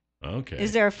government. Okay.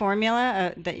 Is there a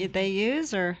formula that they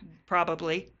use, or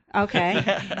probably? Okay.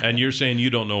 And you're saying you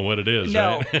don't know what it is,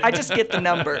 no, right? I just get the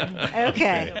number.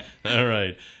 Okay. All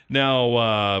right.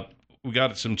 Now, we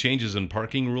got some changes in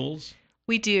parking rules.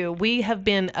 We do. We have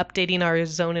been updating our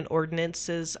zone and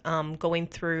ordinances, going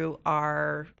through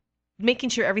making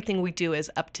sure everything we do is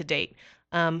up to date.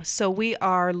 So we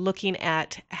are looking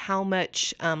at how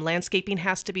much landscaping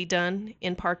has to be done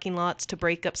in parking lots to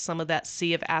break up some of that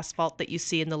sea of asphalt that you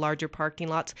see in the larger parking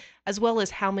lots, as well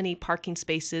as how many parking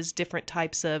spaces different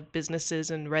types of businesses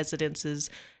and residences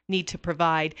need to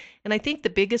provide. And I think the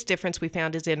biggest difference we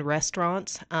found is in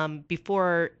restaurants.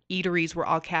 Before, eateries were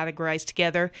all categorized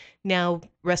together. Now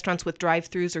restaurants with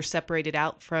drive-throughs are separated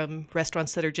out from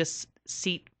restaurants that are just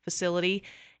seat facility.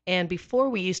 And before,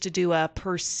 we used to do a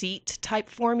per seat type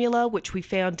formula, which we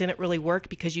found didn't really work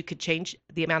because you could change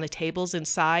the amount of tables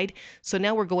inside. So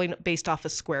now we're going based off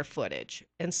of square footage.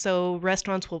 And so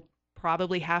restaurants will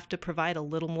probably have to provide a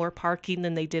little more parking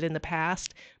than they did in the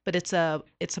past, but it's a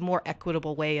more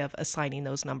equitable way of assigning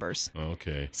those numbers.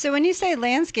 Okay. So when you say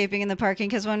landscaping in the parking,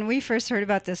 because when we first heard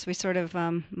about this, we sort of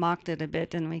mocked it a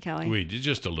bit, didn't we, Kelly? We did,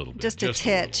 just a little bit. Just a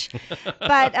titch.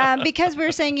 But because we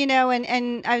were saying,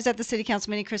 and I was at the city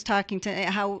council meeting, Chris, talking to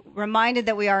how reminded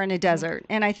that we are in a desert.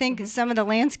 And I think some of the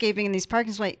landscaping in these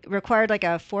parking lots required like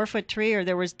a 4-foot tree, or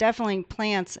there was definitely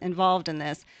plants involved in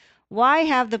this. why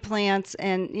have the plants?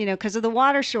 And because of the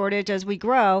water shortage, as we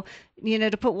grow,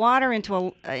 to put water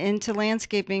into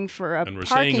landscaping for a And we're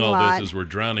parking saying all lot. this as we're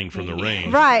drowning from the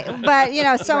rain. Right, but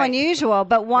so unusual.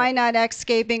 But why not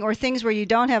Xscaping or things where you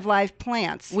don't have live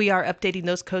plants? We are updating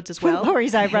those codes as well.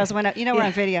 Lori's eyebrows went up. We're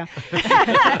on video.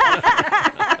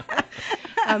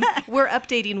 We're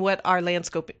updating what our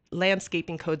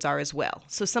landscaping codes are as well.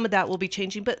 So some of that will be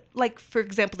changing. But like, for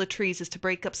example, the trees is to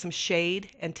break up some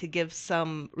shade and to give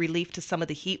some relief to some of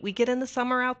the heat we get in the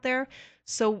summer out there.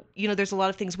 So, there's a lot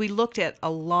of things. We looked at a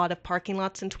lot of parking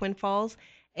lots in Twin Falls,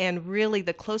 and really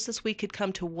the closest we could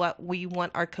come to what we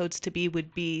want our codes to be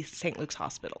would be St. Luke's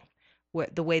Hospital,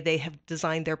 the way they have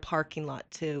designed their parking lot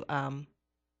to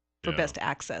for best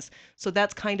access. So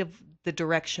that's kind of the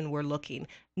direction we're looking.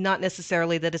 Not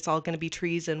necessarily that it's all going to be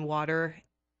trees and water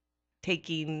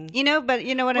taking. But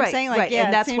you know what I'm saying? Like, right. yeah,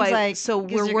 And that's it seems why. like, So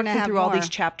 'cause we're you're gonna working have through all these more.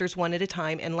 chapters one at a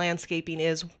time, and landscaping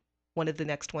is one of the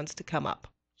next ones to come up.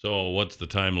 So what's the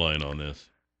timeline on this?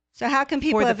 So how can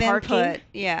people For the have parking? input?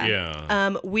 Yeah.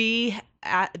 Yeah. We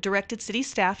directed city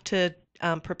staff to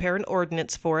prepare an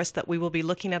ordinance for us that we will be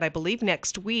looking at, I believe,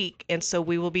 next week. And so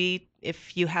we will be,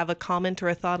 if you have a comment or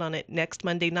a thought on it, next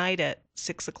Monday night at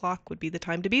 6:00 would be the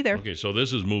time to be there. Okay, so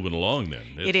this is moving along then.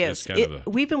 It is.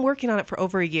 We've been working on it for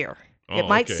over a year. Oh, it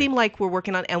might okay. seem like we're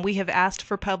working on, and we have asked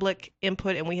for public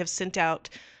input, and we have sent out,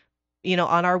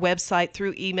 on our website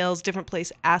through emails, different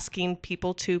places, asking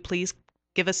people to please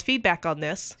give us feedback on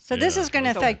this. So this is going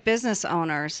to affect business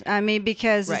owners. I mean,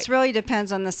 because it really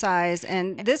depends on the size,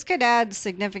 and this could add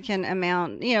significant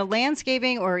amount.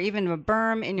 Landscaping or even a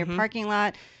berm in your parking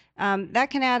lot,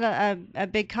 that can add a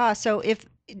big cost. So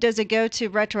does it go to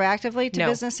retroactively to No.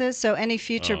 businesses? So any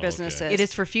future okay. businesses? It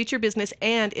is for future business,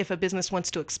 and if a business wants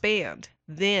to expand,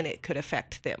 then it could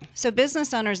affect them. So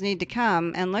business owners need to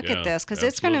come and look Yeah, at this because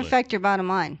it's going to absolutely. affect your bottom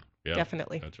line. Yeah,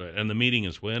 Definitely. That's right. And the meeting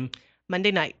is when?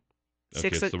 Monday night. Okay,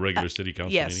 it's the regular city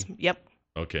council yes. meeting? Yep.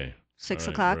 Okay. 6 All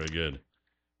right, o'clock. Very good.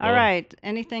 All Well, right.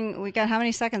 Anything? We got how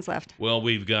many seconds left? Well,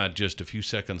 we've got just a few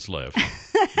seconds left.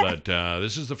 But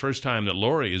this is the first time that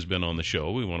Lori has been on the show.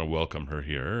 We want to welcome her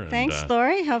here. And, Thanks,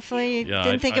 Lori. Hopefully you yeah,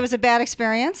 didn't think it was a bad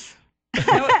experience.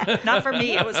 Not for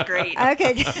me. It was great.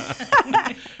 Okay.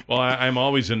 Well, I'm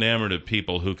always enamored of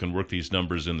people who can work these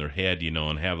numbers in their head,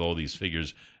 and have all these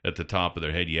figures at the top of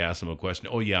their head. You ask them a question,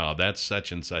 oh, yeah, that's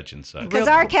such and such and such. Because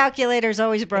our calculator's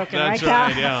always broken, That's right, Cal?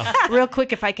 right, yeah. Real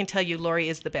quick, if I can tell you, Lori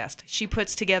is the best. She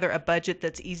puts together a budget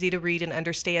that's easy to read and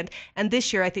understand. And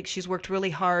this year, I think she's worked really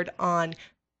hard on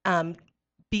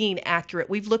being accurate.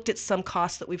 We've looked at some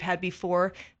costs that we've had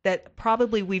before that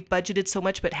probably we've budgeted so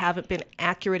much but haven't been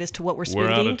accurate as to what we're spending.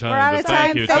 We're out of time. We're out but of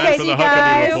thank time. you. So Time for busy, the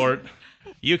guys. Huckabee Report.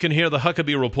 You can hear the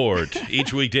Huckabee Report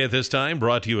each weekday at this time,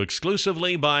 brought to you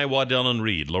exclusively by Waddell &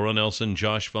 Reed, Laura Nelson,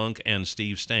 Josh Funk, and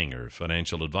Steve Stanger,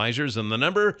 financial advisors, and the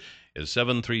number is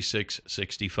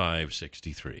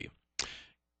 736-6563.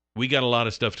 We got a lot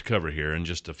of stuff to cover here in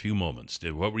just a few moments.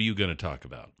 What were you going to talk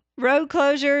about? Road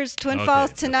closures, Twin Okay, Falls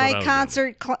that's what I tonight, was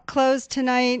concert closed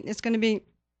tonight. It's going to be,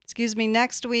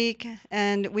 next week,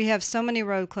 and we have so many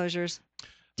road closures.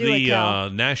 The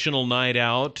National Night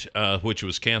Out, which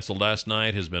was canceled last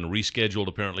night, has been rescheduled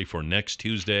apparently for next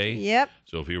Tuesday. Yep.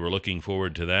 So if you were looking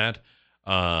forward to that,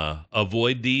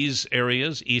 avoid these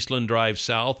areas. Eastland Drive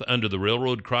South under the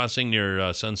railroad crossing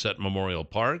near Sunset Memorial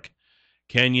Park.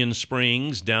 Canyon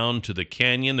Springs down to the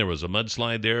canyon. There was a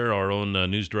mudslide there. Our own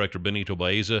news director, Benito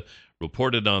Baeza,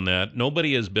 reported on that.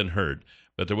 Nobody has been hurt,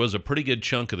 but there was a pretty good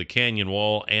chunk of the canyon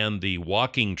wall and the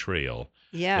walking trail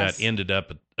Yes. that ended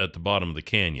up at the bottom of the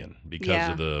canyon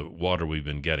because of the water we've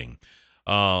been getting.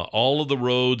 All of the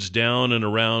roads down and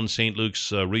around St.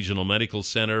 Luke's Regional Medical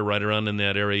Center, right around in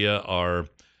that area, are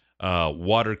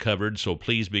water covered, so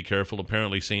please be careful.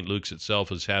 Apparently, St. Luke's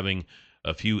itself is having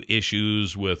a few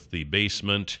issues with the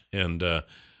basement and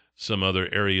some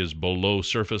other areas below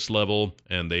surface level,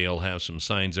 and they'll have some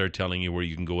signs there telling you where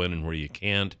you can go in and where you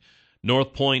can't.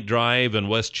 North Point Drive and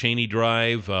West Cheney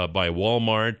Drive by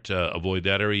Walmart, avoid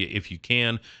that area if you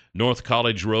can. North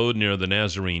College Road near the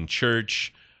Nazarene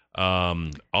Church.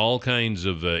 All kinds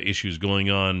of issues going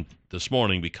on this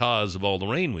morning because of all the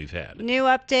rain we've had. New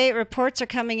update. Reports are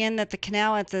coming in that the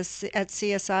canal at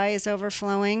CSI is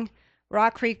overflowing.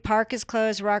 Rock Creek Park is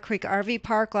closed. Rock Creek RV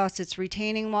Park lost its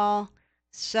retaining wall.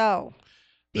 So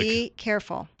be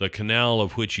careful. The canal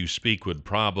of which you speak would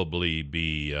probably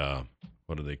be,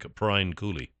 what do they call Prine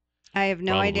Coulee? I have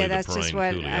no Probably idea. the That's just Prine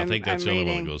what Coulee. I'm I think that's I'm the only one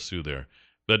reading. that goes through there.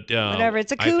 But Whatever,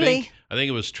 it's a I coulee. think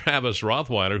it was Travis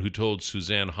Rothweiler who told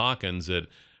Suzanne Hawkins that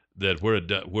that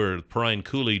where Perrine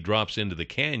Coulee drops into the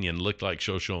canyon looked like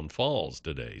Shoshone Falls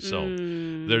today. So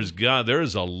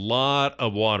there's a lot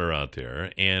of water out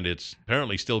there, and it's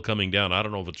apparently still coming down. I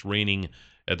don't know if it's raining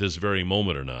at this very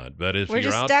moment or not, but if We're you're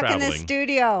just out stuck traveling, in the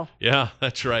studio. yeah,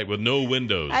 that's right, with no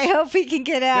windows. I hope we can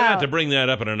get We're gonna out. have to bring that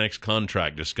up in our next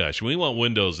contract discussion. We want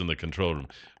windows in the control room.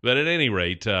 But at any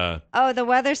rate, the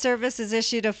Weather Service has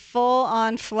issued a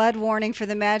full-on flood warning for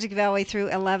the Magic Valley through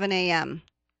 11 a.m.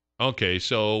 okay,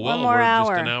 so One we're more just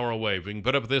hour. an hour away. If we can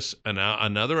put up this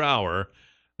another hour,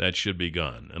 that should be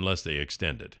gone, unless they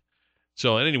extend it.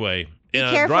 So anyway, Be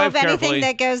careful drive of anything carefully.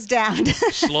 that goes down.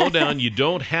 Slow down. You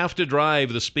don't have to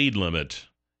drive the speed limit,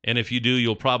 and if you do,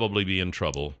 you'll probably be in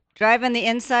trouble. Drive in the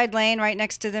inside lane right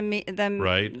next to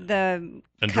the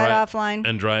cutoff line.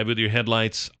 And drive with your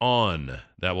headlights on.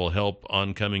 That will help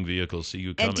oncoming vehicles see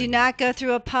you coming. And do not go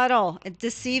through a puddle. It's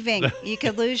deceiving. You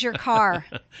could lose your car.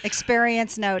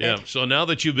 Experience noted. Yeah, so now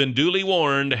that you've been duly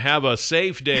warned, have a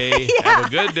safe day, have a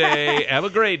good day, have a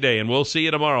great day, and we'll see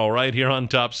you tomorrow right here on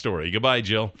Top Story. Goodbye,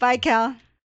 Jill. Bye, Cal.